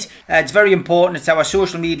tweet. It's very important. It's our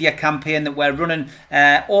social media campaign that we're running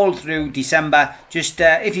all through December. Just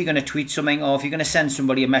if you're going to tweet something or if you're going to send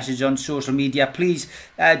somebody a message on social media, please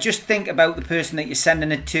just think about the person that you're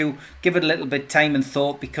sending it to. Give it a little bit of time and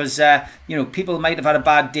thought, because people might have had a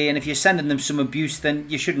bad day, and if you're sending them some abuse, then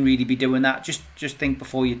you shouldn't really be doing that. Just think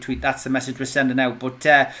before you tweet. That's the message we're sending out. But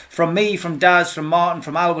from me, from Daz, from Martin,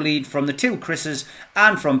 from Al Walid, from the two Chris's,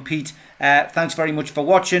 and from Pete, thanks very much for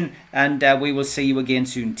watching, and we will see you again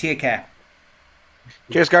soon. Take care.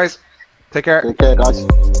 Cheers, guys. Take care. Take care, guys.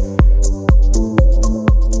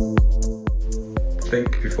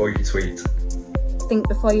 Think before you tweet. Think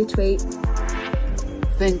before you tweet.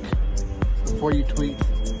 Think before you tweet.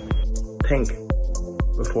 Think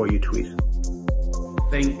before you tweet.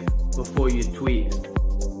 Think before you tweet.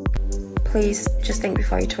 Please, just think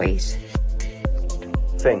before you tweet.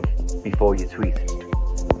 Think before you tweet.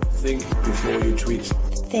 Think before you tweet.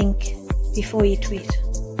 Think before you tweet.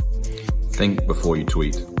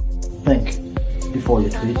 Think before you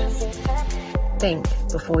tweet. Think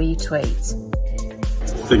before you tweet.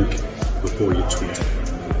 Think before you tweet.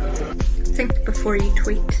 Think before you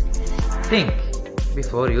tweet. Think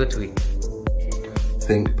before you tweet.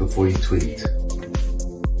 Think before you tweet. Think before you tweet.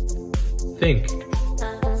 Think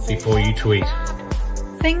before you tweet.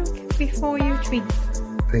 Think before you tweet.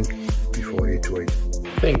 Think before you tweet.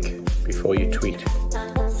 Think before you tweet.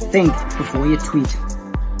 Think before you tweet.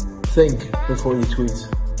 Think before you tweet.